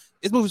 fourth one.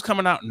 This movie's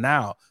coming out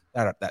now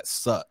that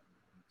suck.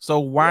 So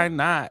why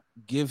not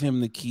give him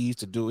the keys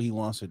to do what he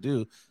wants to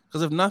do?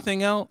 Because if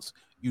nothing else,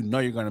 you're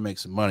going to make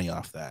some money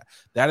off that.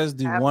 That is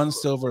the one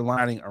silver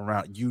lining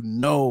around.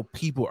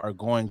 People are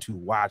going to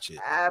watch it.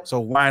 So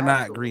why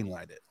not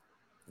greenlight it?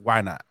 Why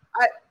not?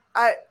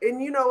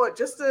 And you know what?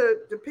 Just to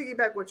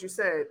piggyback what you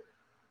said,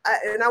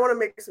 I want to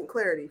make some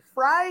clarity.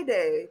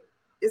 Friday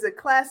is a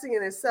classic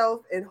in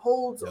itself and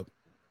holds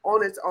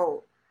on its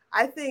own.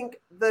 I think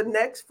the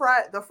next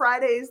the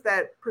Fridays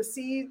that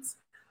precedes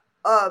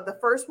the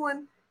first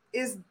one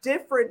is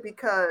different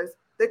because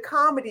the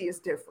comedy is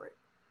different.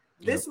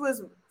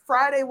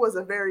 Friday was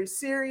a very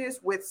serious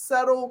with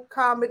subtle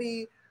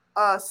comedy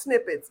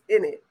snippets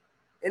in it.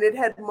 And it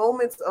had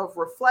moments of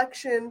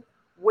reflection,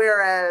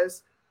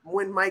 whereas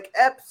when Mike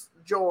Epps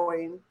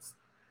joins,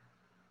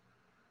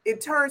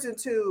 it turns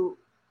into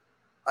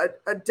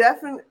a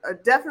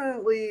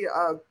definitely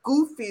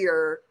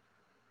goofier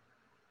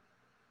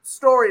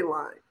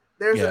storyline.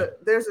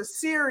 There's a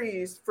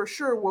series for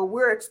sure where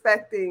we're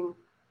expecting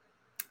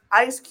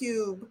Ice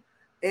Cube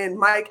and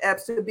Mike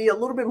Epps to be a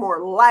little bit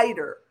more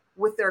lighter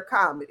with their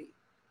comedy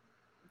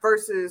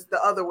versus the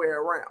other way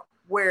around,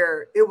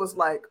 where it was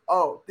like,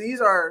 oh,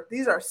 these are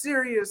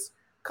serious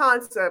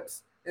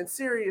concepts and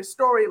serious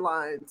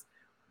storylines,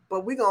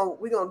 but we're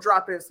gonna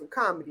drop in some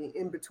comedy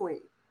in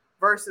between,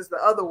 versus the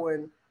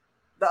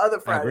other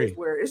Fridays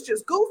where it's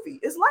just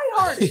goofy, it's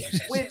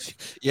lighthearted. Which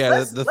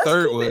the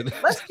third one.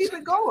 Let's keep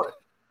it going.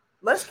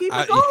 Let's keep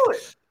it going.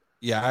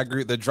 Yeah, I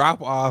agree. The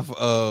drop off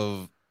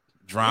of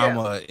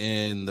drama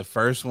in the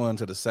first one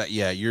to the second.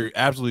 Yeah, you're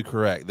absolutely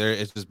correct.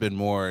 It's just been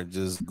more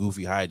just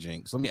goofy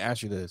hijinks. Let me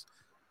ask you this: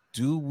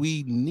 do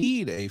we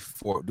need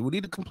do we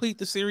need to complete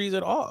the series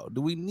at all?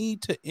 Do we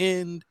need to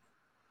end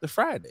the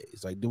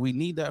Fridays? Like, do we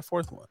need that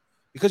fourth one?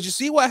 Because you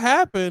see what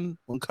happened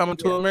when Coming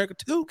to America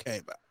 2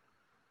 came out.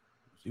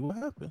 See what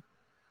happened.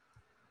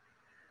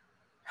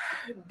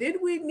 Did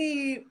we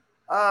need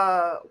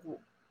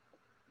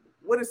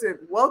what is it?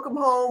 Welcome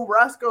Home,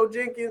 Roscoe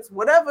Jenkins,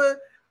 whatever.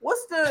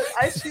 What's the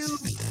Ice Cube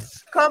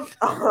come?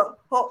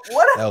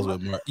 What? That was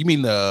with Mark. You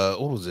mean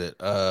what was it?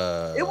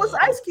 It was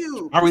Ice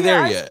Cube. Are we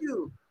there Ice yet?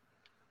 Cube.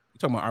 You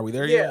talking about? Are we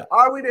there yet?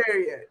 Are we there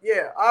yet?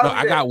 Yeah.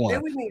 I got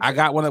one. I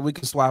got one that we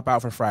can swap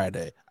out for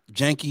Friday.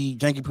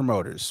 Janky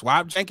promoters.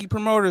 Swap Janky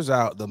promoters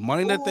out. The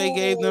money that they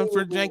gave them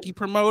for Janky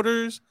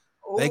promoters,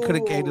 they could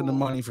have gave them the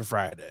money for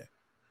Friday.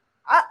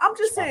 I'm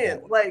just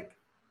saying, like,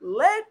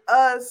 let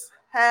us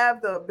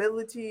have the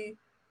ability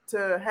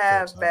to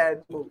have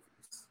bad movies,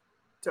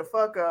 to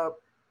fuck up,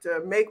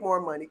 to make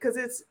more money, because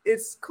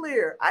it's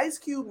clear Ice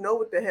Cube know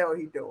what the hell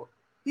he doing.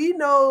 He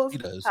knows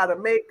how to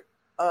make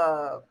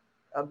a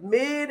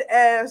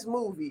mid-ass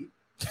movie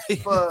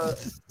for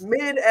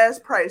mid-ass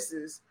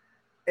prices,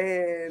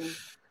 and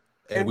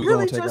we're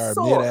really gonna take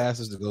our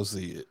mid-asses to go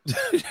see it.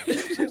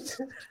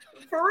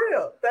 For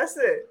real, that's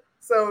it.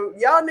 So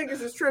y'all niggas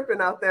is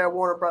tripping out there,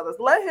 Warner Brothers.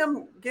 Let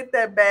him get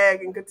that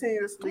bag and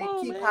continuously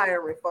keep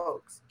hiring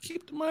folks.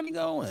 Keep the money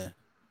going.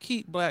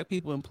 Keep black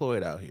people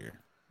employed out here.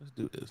 Let's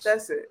do this.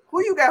 That's it.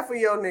 Who you got for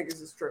your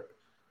niggas is tripping?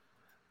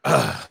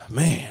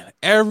 Man,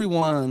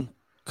 everyone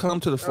come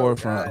to the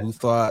forefront who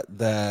thought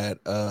that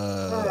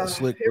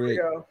Slick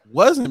Rick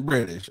wasn't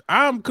British.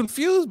 I'm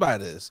confused by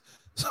this.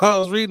 So I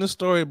was reading a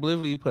story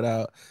Oblivion put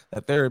out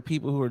that there are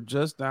people who are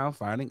just now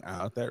finding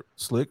out that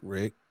Slick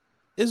Rick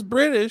is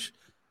British.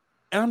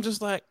 And I'm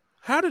just like,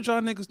 how did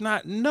y'all niggas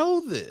not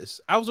know this?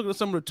 I was looking at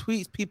some of the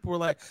tweets. People were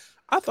like,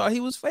 I thought he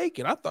was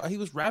faking. I thought he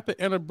was rapping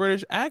in a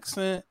British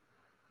accent,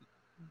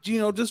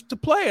 just to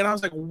play. And I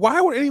was like, why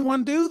would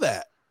anyone do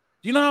that?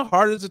 Do you know how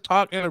hard it is to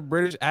talk in a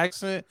British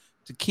accent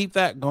to keep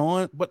that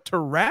going, but to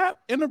rap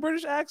in a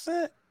British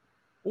accent,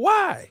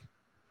 why?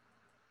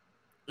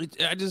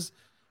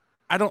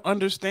 I don't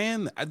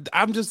understand.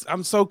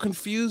 I'm so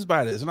confused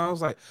by this. And I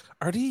was like,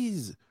 are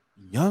these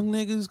young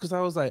niggas? Because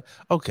I was like,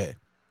 okay,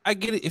 I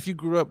get it. If you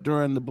grew up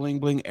during the bling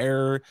bling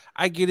era,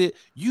 I get it.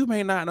 You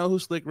may not know who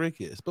Slick Rick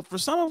is, but for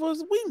some of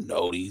us, we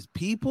know these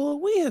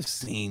people. We have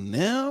seen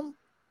them.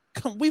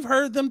 We've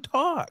heard them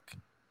talk.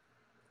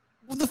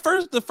 The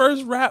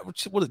first rap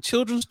with a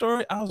children's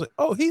story, I was like,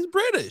 oh, he's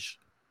British.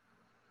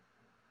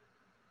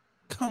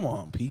 Come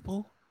on,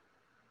 people.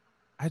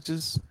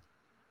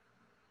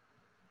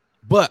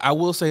 But I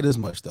will say this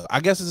much though.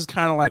 I guess this is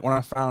kind of like when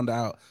I found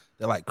out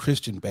that like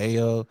Christian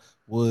Bale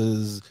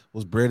was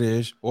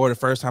British, or the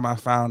first time I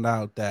found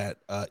out that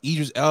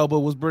Idris Elba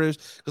was British,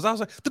 because I was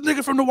like, the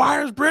nigga from The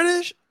Wire is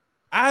British.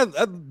 I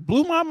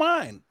blew my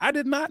mind. I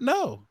did not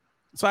know.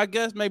 So I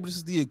guess maybe this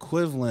is the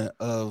equivalent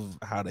of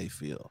how they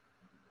feel.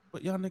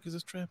 But y'all niggas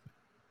is trapping.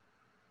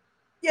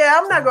 Yeah,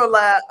 I'm not gonna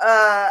lie.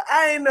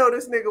 I didn't know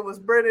this nigga was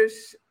British.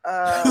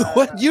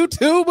 What, you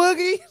too,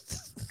 Boogie?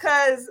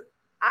 Cause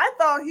I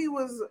thought he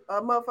was a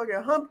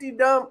motherfucking Humpty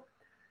Dump.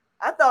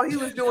 I thought he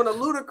was doing a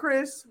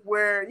Ludacris,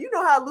 where you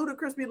know how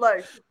Ludacris be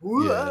like,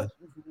 yeah.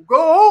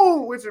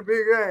 Go on with your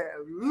big ass.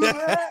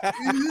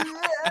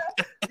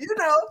 You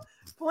know,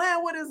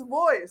 playing with his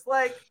voice.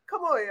 Like,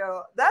 come on,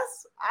 yo.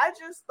 I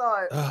just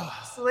thought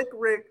Slick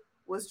Rick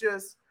was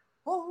just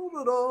hold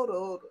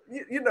it.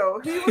 You know,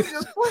 he was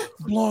just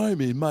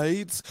blimey,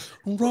 mates.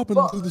 I'm rapping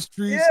through the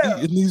streets,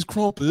 eating these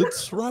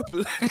crumpets,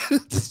 rapping.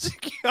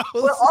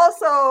 But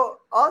also,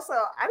 I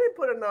didn't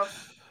put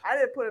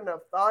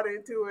enough thought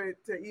into it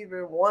to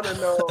even want to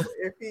know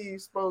if he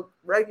spoke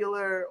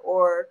regular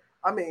or,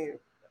 I mean,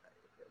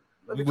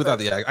 without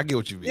the accent. I get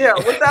what you mean. Yeah,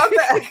 without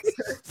the accent.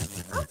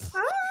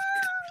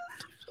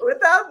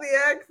 Without the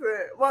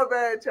accent. My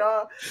bad,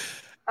 y'all.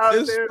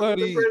 It's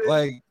funny,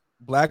 like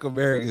Black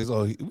Americans.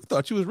 Oh, we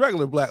thought you was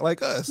regular black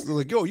like us. They're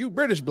like, yo, you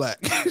British black.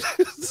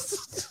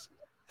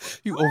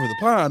 You over the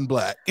pond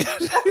black.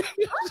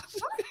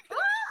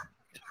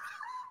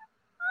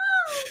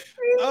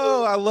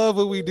 Oh, I love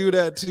when we do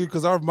that too,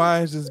 because our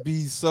minds just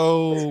be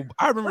so.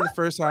 I remember the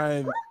first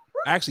time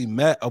I actually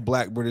met a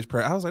black British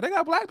person. I was like, they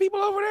got black people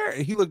over there,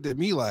 and he looked at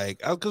me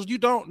like, because you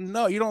don't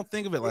know, you don't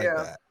think of it like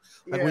that.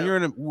 Like when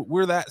you're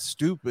we're that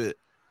stupid,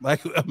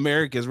 like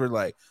Americans, we're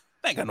like,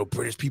 they ain't got no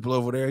British people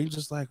over there. You're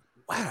just like,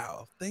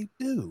 wow, they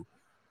do,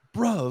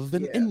 bruv,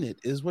 and in it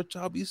is what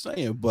y'all be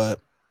saying. But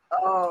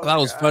that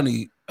was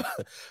funny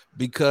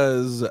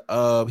because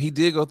he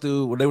did go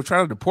through when they were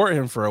trying to deport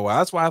him for a while.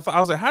 That's why I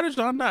was like, how did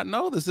y'all not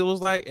know this? It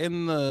was like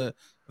in the,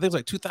 I think it was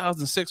like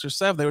 2006 or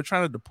 7. They were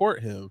trying to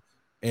deport him,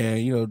 and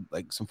you know,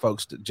 like some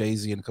folks,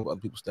 Jay-Z and a couple other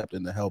people stepped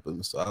in to help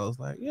him. So I was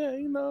like, yeah,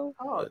 you know,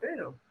 oh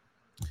damn,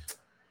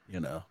 you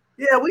know,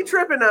 yeah, we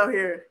tripping out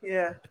here,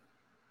 yeah.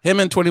 Him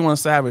and 21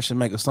 Savage should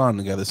make a song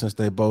together since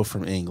they both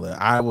from England.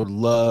 I would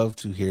love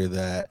to hear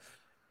that.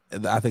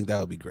 I think that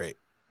would be great.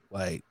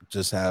 Like,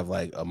 just have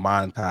like a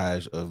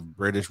montage of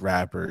British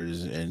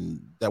rappers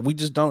and that we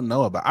just don't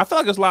know about. I feel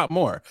like it's a lot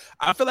more.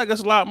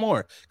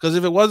 Because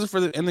if it wasn't for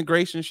the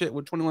integration shit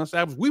with 21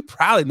 Savage, we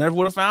probably never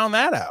would have found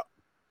that out.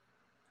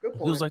 Good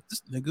point. It was like,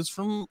 this nigga's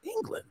from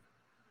England.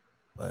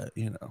 But,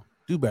 you know,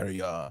 do better,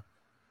 y'all.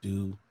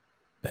 Do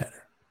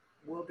better.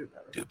 We'll do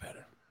better. Do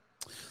better.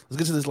 Let's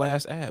get to this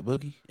last ad,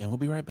 Boogie, and we'll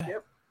be right back.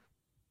 Yep.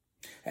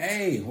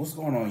 Hey, what's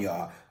going on,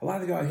 y'all? A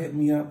lot of y'all hit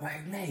me up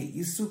like, Nate,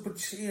 you super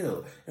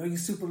chill. You know, you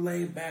super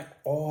laid back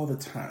all the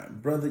time.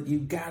 Brother, you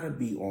gotta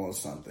be on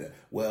something.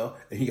 Well,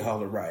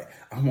 y'all are right.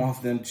 I'm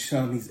off them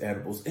chummies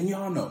edibles, and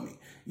y'all know me.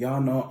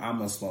 Y'all know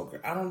I'm a smoker.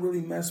 I don't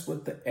really mess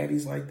with the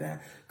eddies like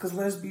that, because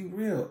let's be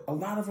real, a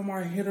lot of them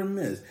are hit or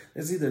miss.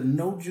 There's either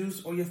no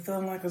juice or you're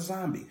feeling like a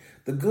zombie.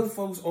 The good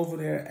folks over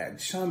there at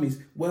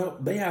Chummies, well,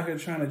 they out here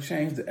trying to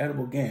change the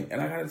edible game.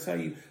 And I got to tell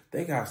you,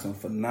 they got some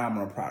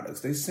phenomenal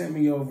products. They sent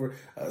me over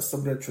some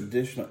of their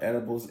traditional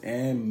edibles,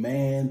 and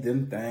man,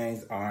 them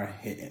things are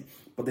hitting.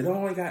 But they don't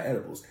only got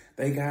edibles.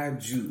 They got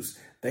juice.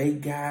 They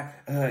got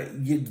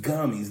your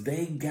gummies.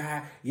 They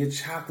got your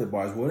chocolate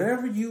bars.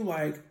 Whatever you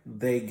like,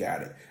 they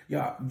got it.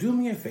 Y'all, do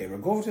me a favor.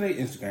 Go over to their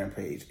Instagram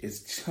page. It's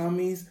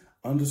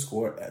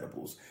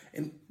Chummies_edibles.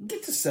 And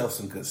get yourself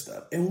some good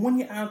stuff. And when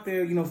you're out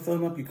there, you know,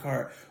 filling up your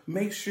cart,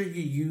 make sure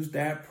you use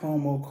that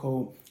promo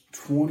code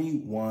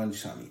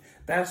 21Chummy.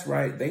 That's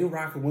right. They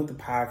rocking with the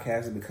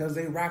podcast. And because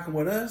they rocking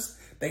with us,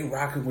 they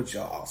rocking with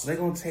y'all. So they're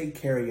going to take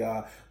care of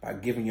y'all by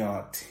giving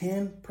y'all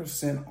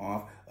 10%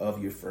 off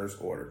of your first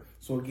order.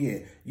 So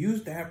again,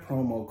 use that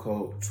promo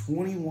code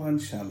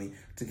 21Chummy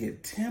to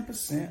get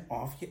 10%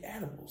 off your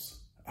edibles.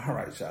 All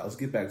right, y'all, let's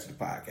get back to the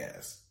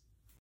podcast.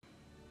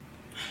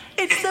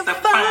 It's the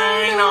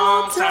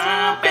final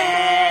topic.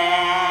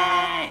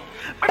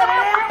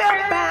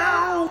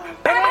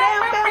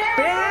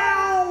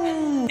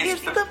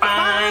 It's the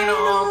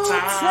final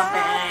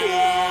topic.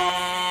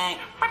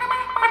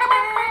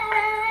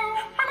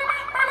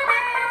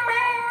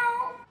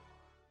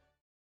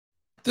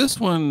 This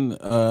one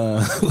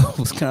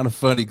was kind of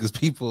funny because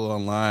people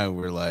online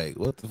were like,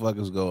 "What the fuck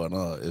is going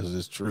on? Is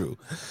this true?"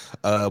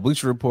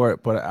 Bleacher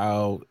Report put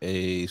out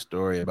a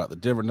story about the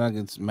Denver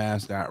Nuggets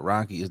mascot.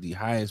 Rocky is the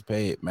highest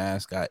paid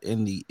mascot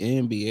in the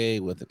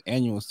NBA with an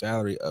annual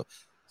salary of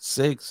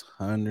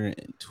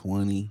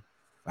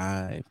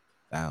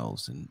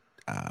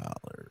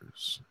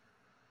 $625,000.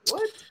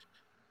 What?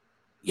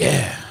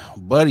 Yeah,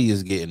 Buddy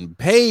is getting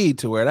paid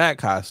to wear that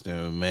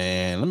costume,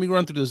 man. Let me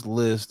run through this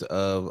list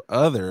of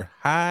other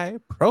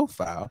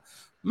high-profile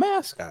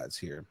mascots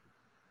here.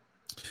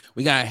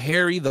 We got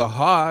Harry the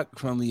Hawk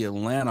from the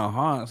Atlanta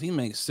Hawks. He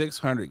makes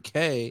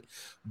 $600K.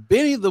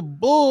 Benny the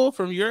Bull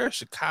from your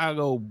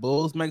Chicago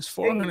Bulls makes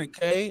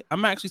 $400K.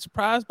 I'm actually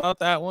surprised about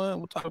that one.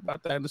 We'll talk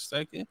about that in a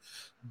second.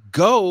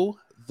 Go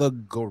the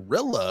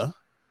Gorilla,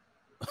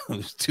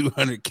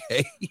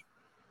 $200K.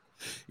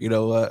 You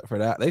know what? For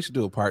that, they should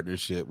do a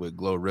partnership with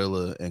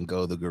Glorilla and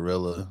Go the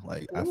Gorilla.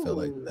 Like, I feel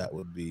like that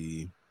would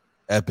be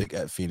epic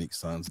at Phoenix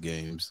Suns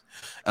games.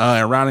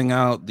 And rounding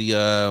out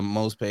the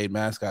most paid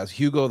mascots,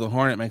 Hugo the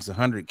Hornet makes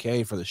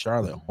 $100K for the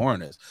Charlotte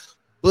Hornets.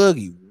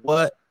 Boogie,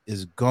 what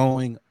is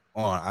going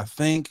on? I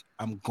think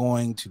I'm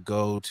going to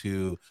go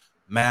to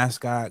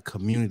Mascot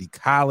Community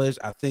College.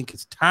 I think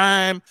it's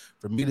time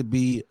for me to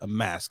be a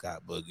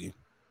mascot, Boogie.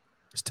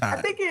 It's time.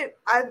 I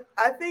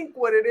think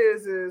what it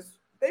is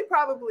they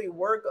probably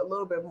work a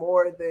little bit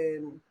more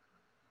than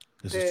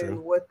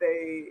what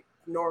they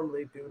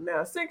normally do.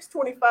 Now,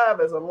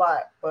 $625 is a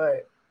lot,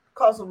 but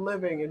cost of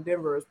living in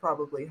Denver is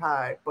probably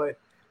high. But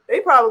they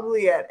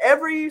probably at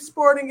every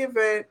sporting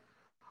event,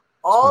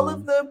 all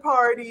of the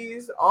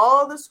parties,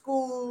 all the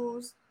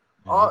schools,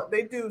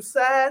 they do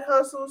side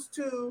hustles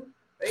too.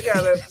 They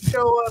gotta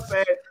show up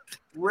at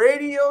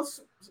radio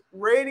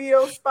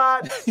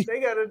spots. They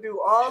gotta do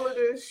all of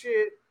this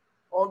shit.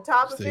 On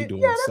top of they it,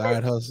 doing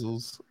side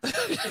hustles. they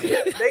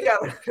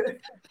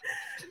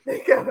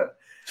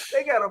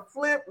gotta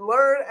flip,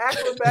 learn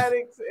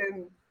acrobatics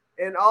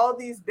and all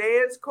these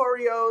dance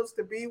choreos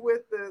to be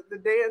with the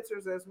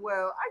dancers as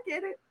well. I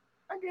get it.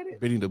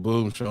 Benny the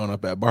Boom showing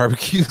up at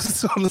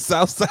barbecues on the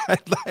south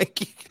side,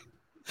 like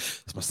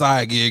it's my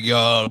side gig,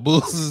 y'all. The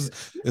Bulls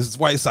is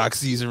White Sox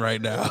season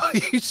right now.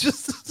 He's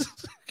just.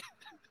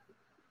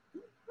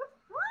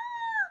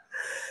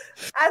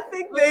 I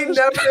think they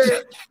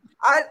never.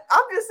 I'm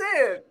just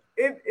saying,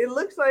 it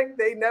looks like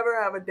they never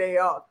have a day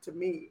off to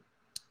me.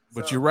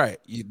 But so. You're right.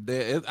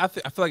 I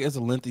feel like it's a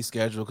lengthy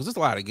schedule because there's a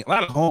lot of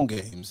home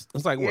games.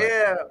 It's like what?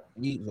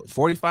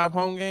 45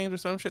 home games or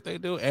some shit they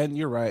do. And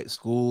you're right.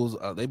 Schools,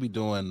 they be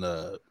doing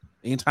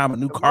anytime a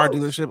new car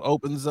dealership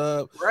opens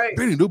up, right?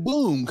 Benny the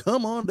Boom,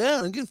 come on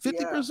down and get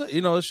 50%.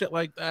 You know, shit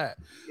like that.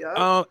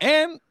 Yeah.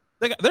 And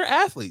they're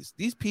athletes.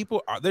 These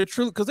people they're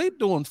true because they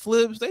doing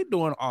flips. They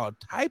doing all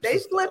types. They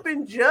of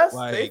flipping stuff.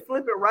 They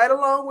flipping right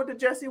along with the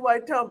Jesse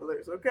White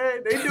tumblers. Okay,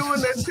 they doing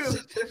that too.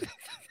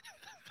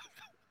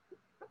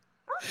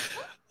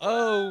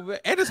 Oh man,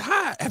 and it's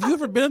hot. Have you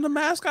ever been in a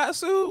mascot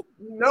suit?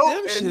 No,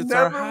 them shits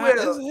are hot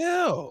as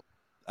hell.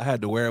 I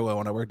had to wear one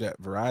when I worked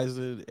at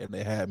Verizon, and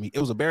they had me.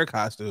 It was a bear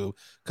costume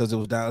because it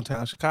was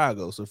downtown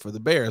Chicago. So for the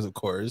Bears, of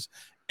course.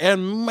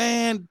 And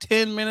man,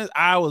 10 minutes,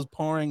 I was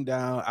pouring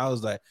down. I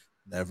was like,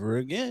 never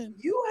again.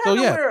 You had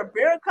to wear a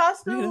bear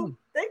costume? Yeah.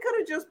 They could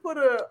have just put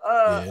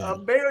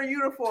a bear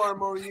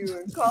uniform on you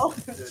and called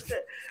it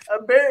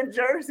a bear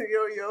jersey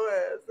on your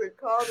ass and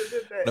called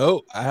it that.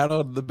 No, I had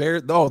on the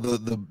bear. No,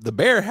 the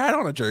bear had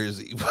on a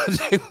jersey, but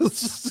it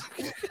was just...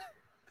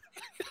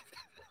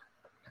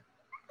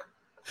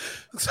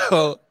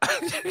 So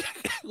it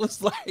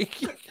was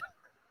like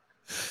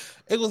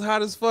it was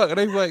hot as fuck. And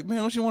they were like, man,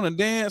 don't you want to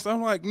dance?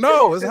 I'm like,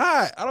 no, it's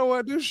hot. I don't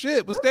want to do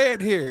shit but stand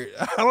here.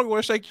 I don't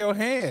want to shake your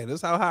hand.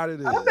 That's how hot it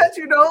is. I bet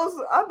you those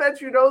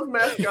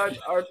mascots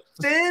are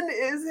thin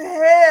as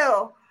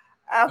hell.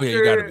 After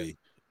you gotta be.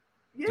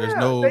 There's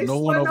no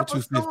one over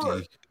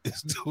 250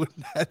 is doing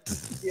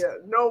that. Yeah,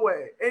 no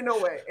way. Ain't no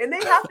way. And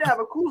they have to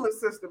have a cooling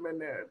system in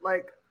there.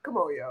 Like, come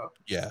on, y'all.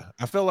 Yeah,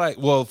 I feel like,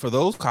 well, for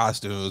those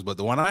costumes, but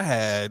the one I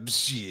had,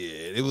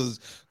 shit, it was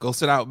go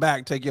sit out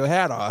back, take your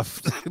hat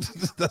off.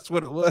 That's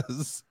what it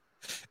was.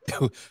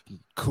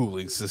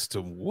 Cooling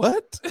system.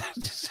 What?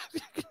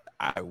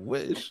 I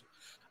wish.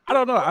 I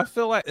don't know. I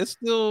feel like that's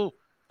still,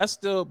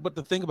 but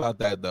to think about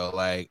that though,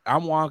 like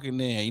I'm walking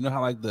in, you know how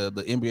like the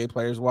NBA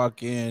players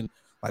walk in,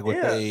 like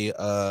with they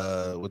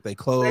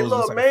clothes,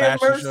 it's like a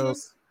fashion show.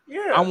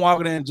 Yeah. I'm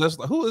walking in just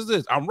like, who is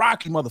this? I'm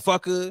Rocky,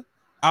 motherfucker.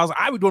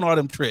 I be doing all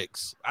them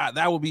tricks.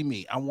 That would be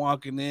me. I'm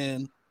walking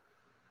in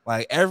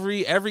like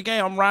every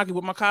game. I'm Rocky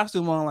with my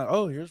costume on. Like,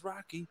 oh, here's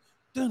Rocky.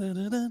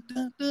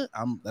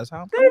 That's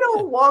how they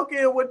don't walk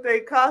in with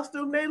their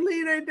costume. They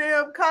leave their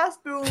damn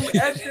costume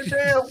at the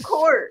damn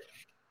court.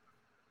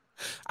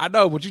 I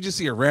know, but you just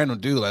see a random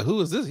dude like,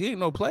 who is this? He ain't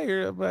no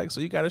player. I'm like,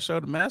 so you got to show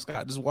the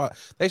mascot. Just walk.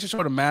 They should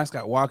show the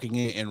mascot walking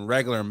in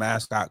regular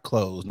mascot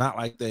clothes, not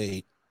like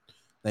they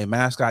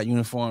mascot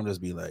uniform.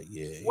 Just be like,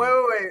 yeah.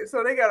 Wait.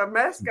 So they got a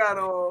mascot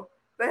on.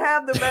 They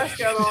have the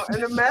mascot on,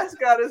 and the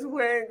mascot is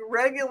wearing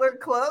regular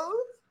clothes.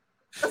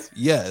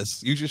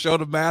 Yes, you should show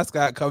the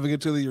mascot coming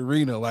into the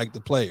arena like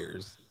the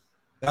players.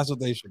 That's what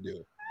they should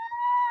do.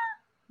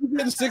 You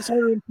get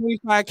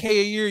 $625K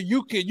a year.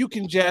 You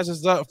can jazz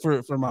us up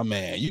for my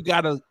man. You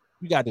gotta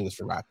do this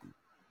for Rocky.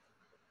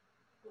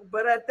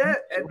 But at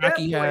that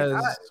Rocky point,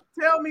 has-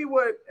 tell me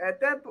what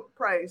at that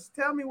price.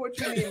 Tell me what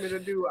you need me to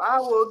do. I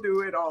will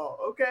do it all.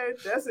 Okay,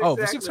 that's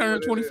exactly. For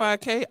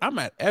 $625K, I'm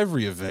at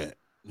every event.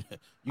 You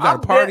got I'm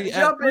a party at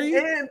jumping 3?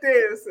 and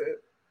dancing.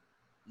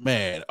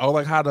 Man,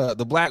 like how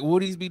the Black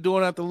Woodies be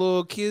doing at the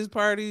little kids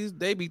parties,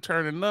 they be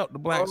turning up the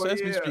Black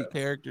Sesame Street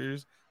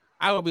characters.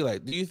 I would be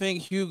like, do you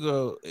think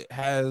Hugo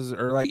has,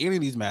 or like any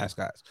of these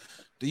mascots,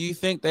 do you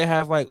think they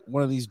have like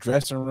one of these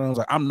dressing rooms?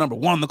 Like, I'm number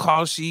one on the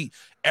call sheet.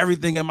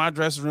 Everything in my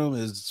dressing room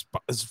is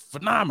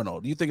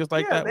phenomenal. Do you think it's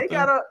like that? They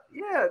got a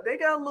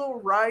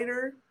little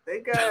rider. They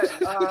got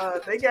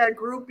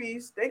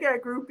groupies. They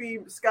got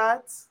groupie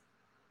Scots.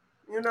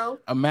 You know.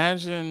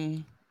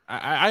 Imagine.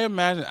 I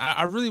imagine.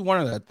 I really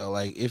wonder that though.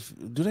 Like,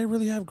 do they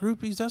really have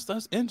groupies?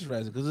 That's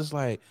interesting because it's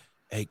like,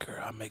 hey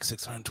girl, I make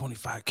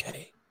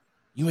 $625K.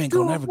 You ain't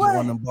gonna never get one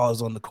of them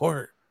balls on the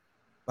court.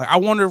 Like, I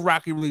wonder if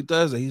Rocky really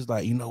does it. He's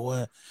like, you know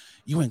what?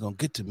 You ain't gonna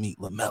get to meet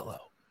LaMelo,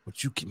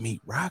 but you can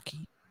meet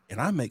Rocky, and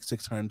I make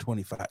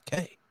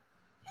 $625K.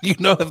 You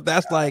know, if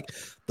that's like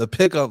the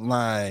pickup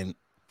line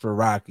for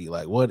Rocky,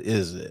 like, what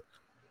is it?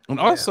 And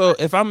also,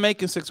 if I'm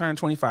making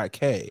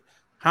 $625K,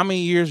 how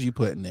many years you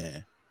putting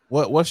in?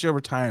 What's your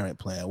retirement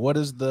plan? What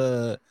is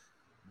the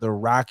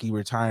Rocky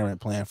retirement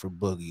plan for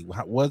Boogie?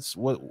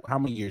 How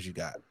many years you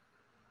got?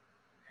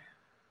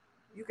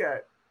 You got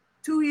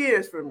 2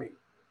 years for me.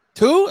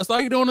 2? It's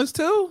like you're doing this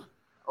 2?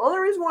 Only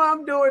reason why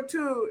I'm doing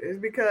 2 is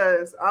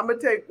because I'm gonna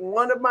take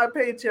one of my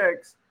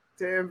paychecks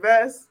to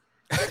invest,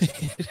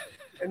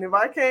 and if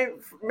I can't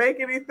make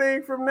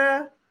anything from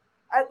there,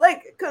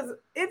 because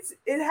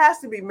it has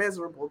to be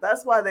miserable.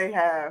 That's why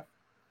they're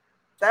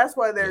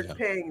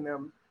paying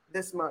them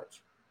this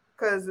much,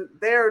 because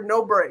there are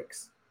no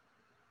breaks.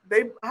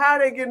 How are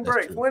they getting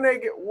breaks? True. When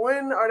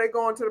are they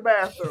going to the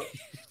bathroom?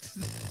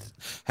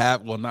 I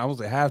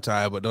was at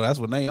halftime, but no, that's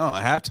when they on.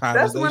 Halftime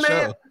That's is when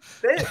their show.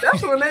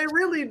 That's when they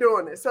really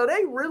doing it. So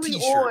they really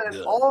T-shirt, on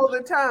yeah. all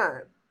the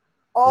time.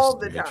 All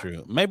the time.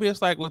 True. Maybe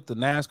it's like with the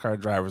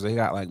NASCAR drivers, they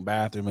got like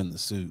bathroom in the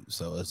suit.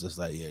 So it's just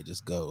like, yeah,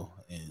 just go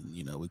and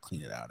we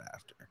clean it out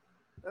after.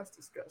 That's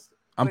disgusting.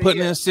 I'm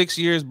putting in 6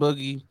 years,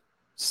 Boogie.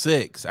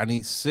 6. I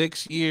need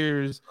 6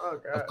 years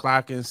of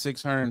clocking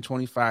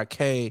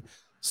 $625K.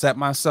 Set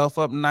myself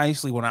up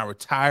nicely. When I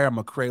retire, I'm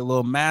gonna create a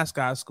little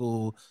mascot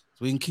school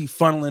so we can keep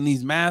funneling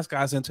these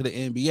mascots into the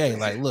NBA.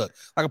 Like, look,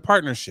 like a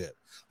partnership.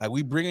 Like,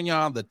 we bringing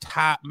y'all the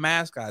top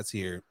mascots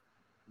here.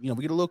 We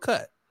get a little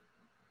cut,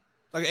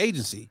 like an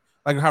agency,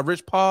 like how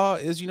Rich Paul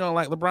is.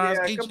 Like LeBron's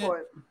agent. Good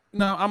point.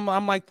 No,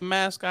 I'm like the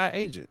mascot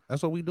agent.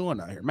 That's what we doing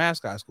out here.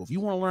 Mascot school. If you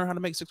want to learn how to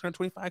make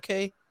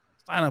 $625K,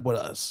 sign up with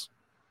us.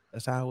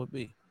 That's how it would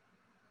be.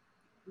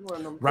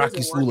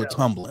 Rocky School of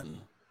Tumbling,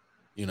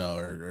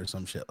 or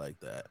some shit like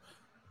that.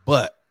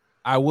 But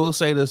I will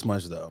say this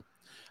much though.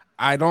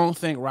 I don't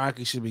think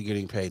Rocky should be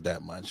getting paid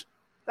that much.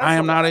 I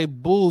am not a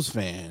Bulls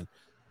fan,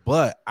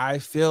 but I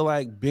feel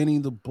like Benny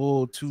the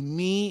Bull, to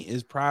me,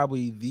 is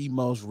probably the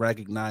most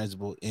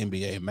recognizable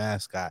NBA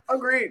mascot.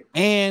 Agreed.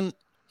 And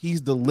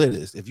he's the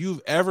littest. If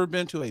you've ever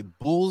been to a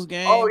Bulls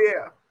game,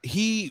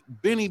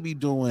 Benny be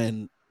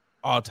doing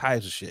all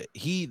types of shit.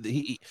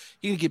 He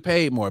can get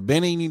paid more.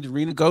 Benny need to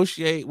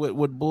renegotiate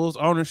with Bulls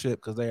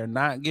ownership because they are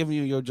not giving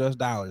you your just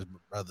dollars,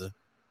 brother.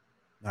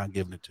 Not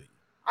giving it to you.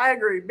 I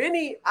agree.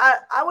 Benny,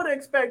 I would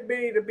expect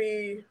Benny to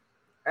be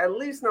at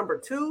least number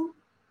 2.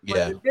 Yeah.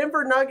 But the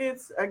Denver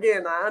Nuggets,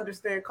 again, I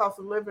understand cost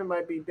of living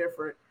might be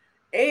different.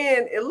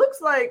 And it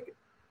looks like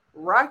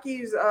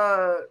Rocky's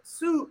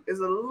suit is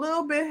a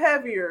little bit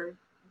heavier.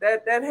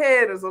 That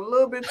head is a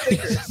little bit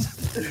thicker.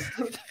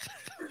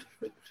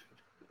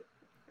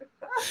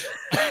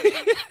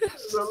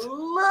 It's a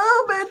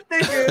little bit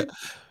thicker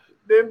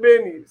than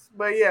Benny's.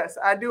 But yes,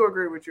 I do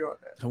agree with you on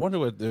that. I wonder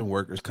what their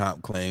workers'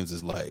 comp claims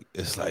is like.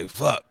 It's like,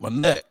 fuck my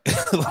neck.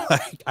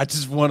 Like, I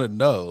just want to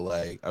know.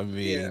 Like, I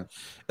mean,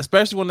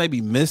 especially when they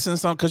be missing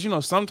something,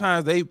 because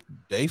sometimes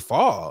they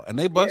fall and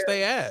they bust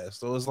their ass.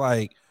 So it's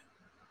like,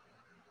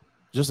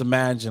 just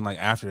imagine like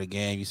after the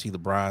game, you see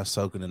LeBron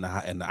soaking in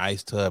the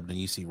ice tub, and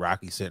you see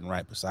Rocky sitting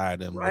right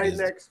beside him,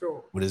 next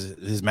door, with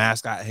his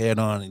mascot head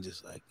on, and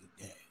just like,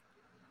 yeah.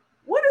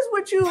 What is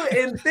with you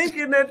in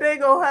thinking that they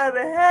gonna have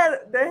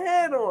the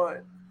head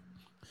on?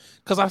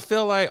 Because I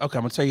feel like, okay,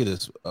 I'm gonna tell you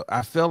this.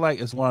 I feel like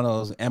it's one of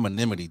those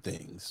anonymity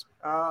things,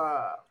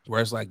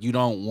 where it's like you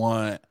don't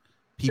want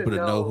people to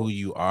know who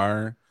you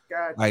are.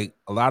 Gotcha. Like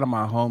a lot of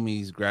my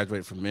homies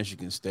graduated from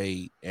Michigan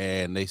State,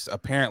 and they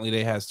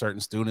had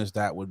certain students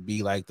that would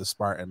be like the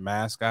Spartan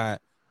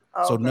mascot,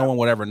 so no one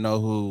would ever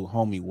know who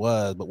homie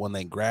was. But when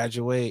they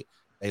graduate,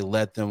 they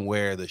let them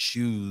wear the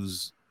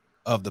shoes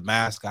of the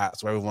mascot,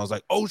 so everyone's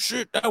like, "Oh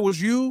shit, that was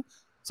you."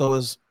 So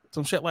it's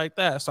some shit like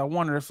that. So I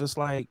wonder if it's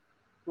like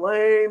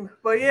lame,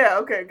 but yeah,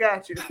 okay,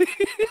 got you.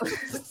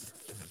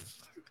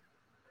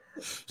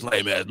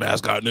 Lame ass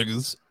mascot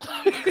niggas.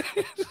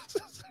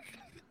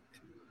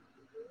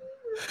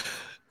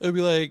 It'd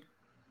be like,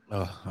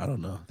 oh, I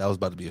don't know. That was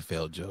about to be a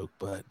failed joke,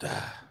 but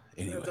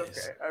anyways.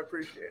 That's okay. I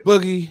appreciate it.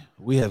 Boogie,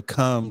 we have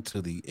come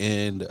to the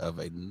end of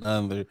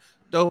another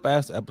dope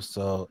ass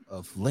episode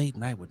of Late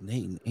Night with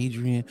Nate and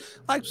Adrian.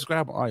 Like,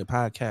 subscribe on all your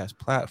podcast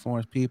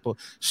platforms, people.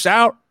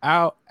 Shout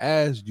out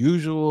as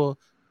usual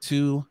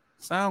to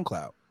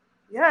SoundCloud.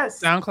 Yes.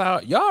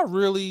 SoundCloud, y'all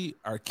really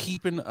are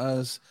keeping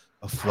us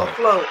afloat.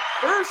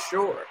 For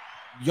sure.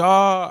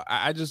 Y'all,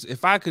 I just,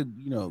 if I could,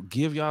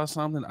 give y'all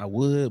something, I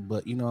would,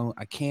 but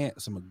I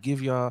can't. So I'm gonna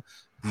give y'all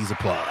these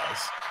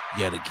applause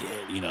yet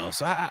again,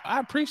 So I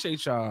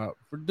appreciate y'all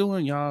for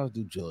doing y'all's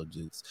due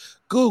diligence.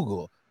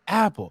 Google,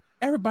 Apple,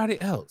 everybody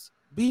else,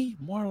 be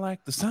more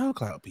like the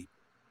SoundCloud people.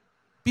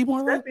 Be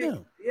more like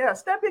them. Yeah,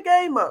 step your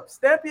game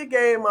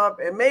up.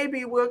 And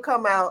maybe we'll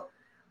come out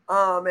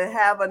and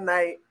have a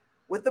night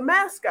with the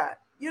mascot,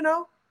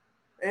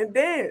 and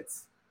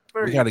dance.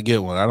 We got to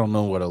get one. I don't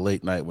know what a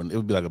late night when it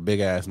would be like a big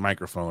ass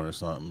microphone or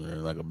something, or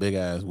like a big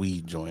ass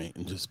weed joint,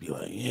 and just be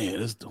like, yeah,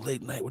 this is the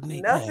late night with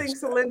Nate. Nothing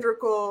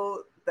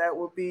cylindrical that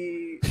would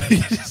be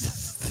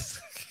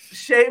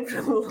shaped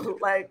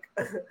like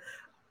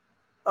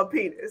a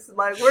penis.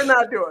 Like, we're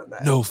not doing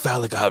that. No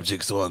phallic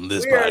objects on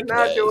this podcast. We are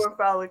not doing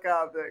phallic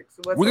objects.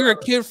 We're a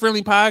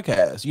kid-friendly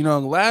podcast.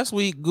 Last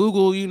week,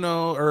 Google,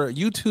 or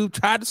YouTube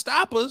tried to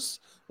stop us.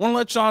 Want to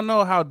let y'all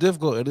know how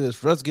difficult it is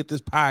for us to get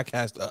this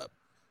podcast up.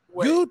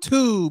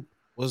 YouTube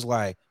was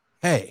like,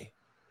 hey,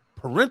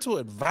 parental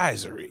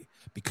advisory,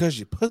 because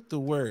you put the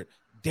word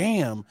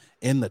damn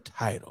in the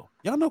title.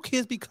 Y'all know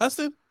kids be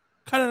cussing?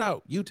 Cut it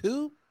out,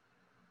 YouTube.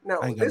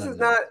 No, this is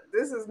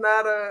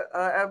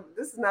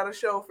not a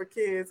show for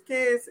kids.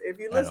 Kids, if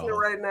you're listening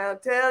right now,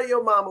 tell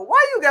your mama,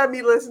 why you got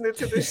me listening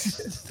to this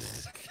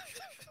shit?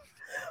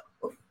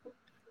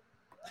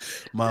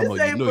 Mama,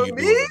 you're doing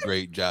a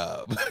great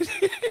job.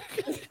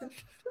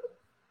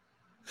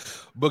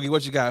 Boogie,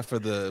 what you got for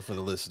the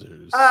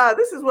listeners?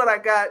 This is what I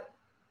got.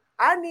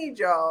 I need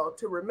y'all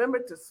to remember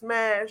to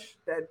smash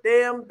that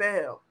damn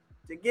bell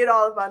to get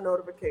all of our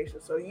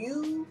notifications so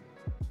you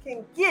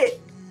can get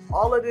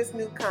all of this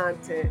new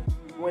content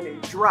when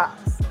it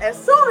drops.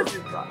 As soon as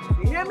it drops.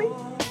 You hear me?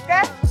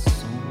 Okay? As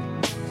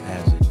soon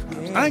as it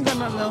drops. I ain't got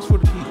nothing else for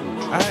the people.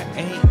 I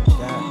ain't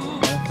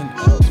got nothing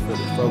else for the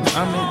folks.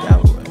 I'm in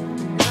Galloway.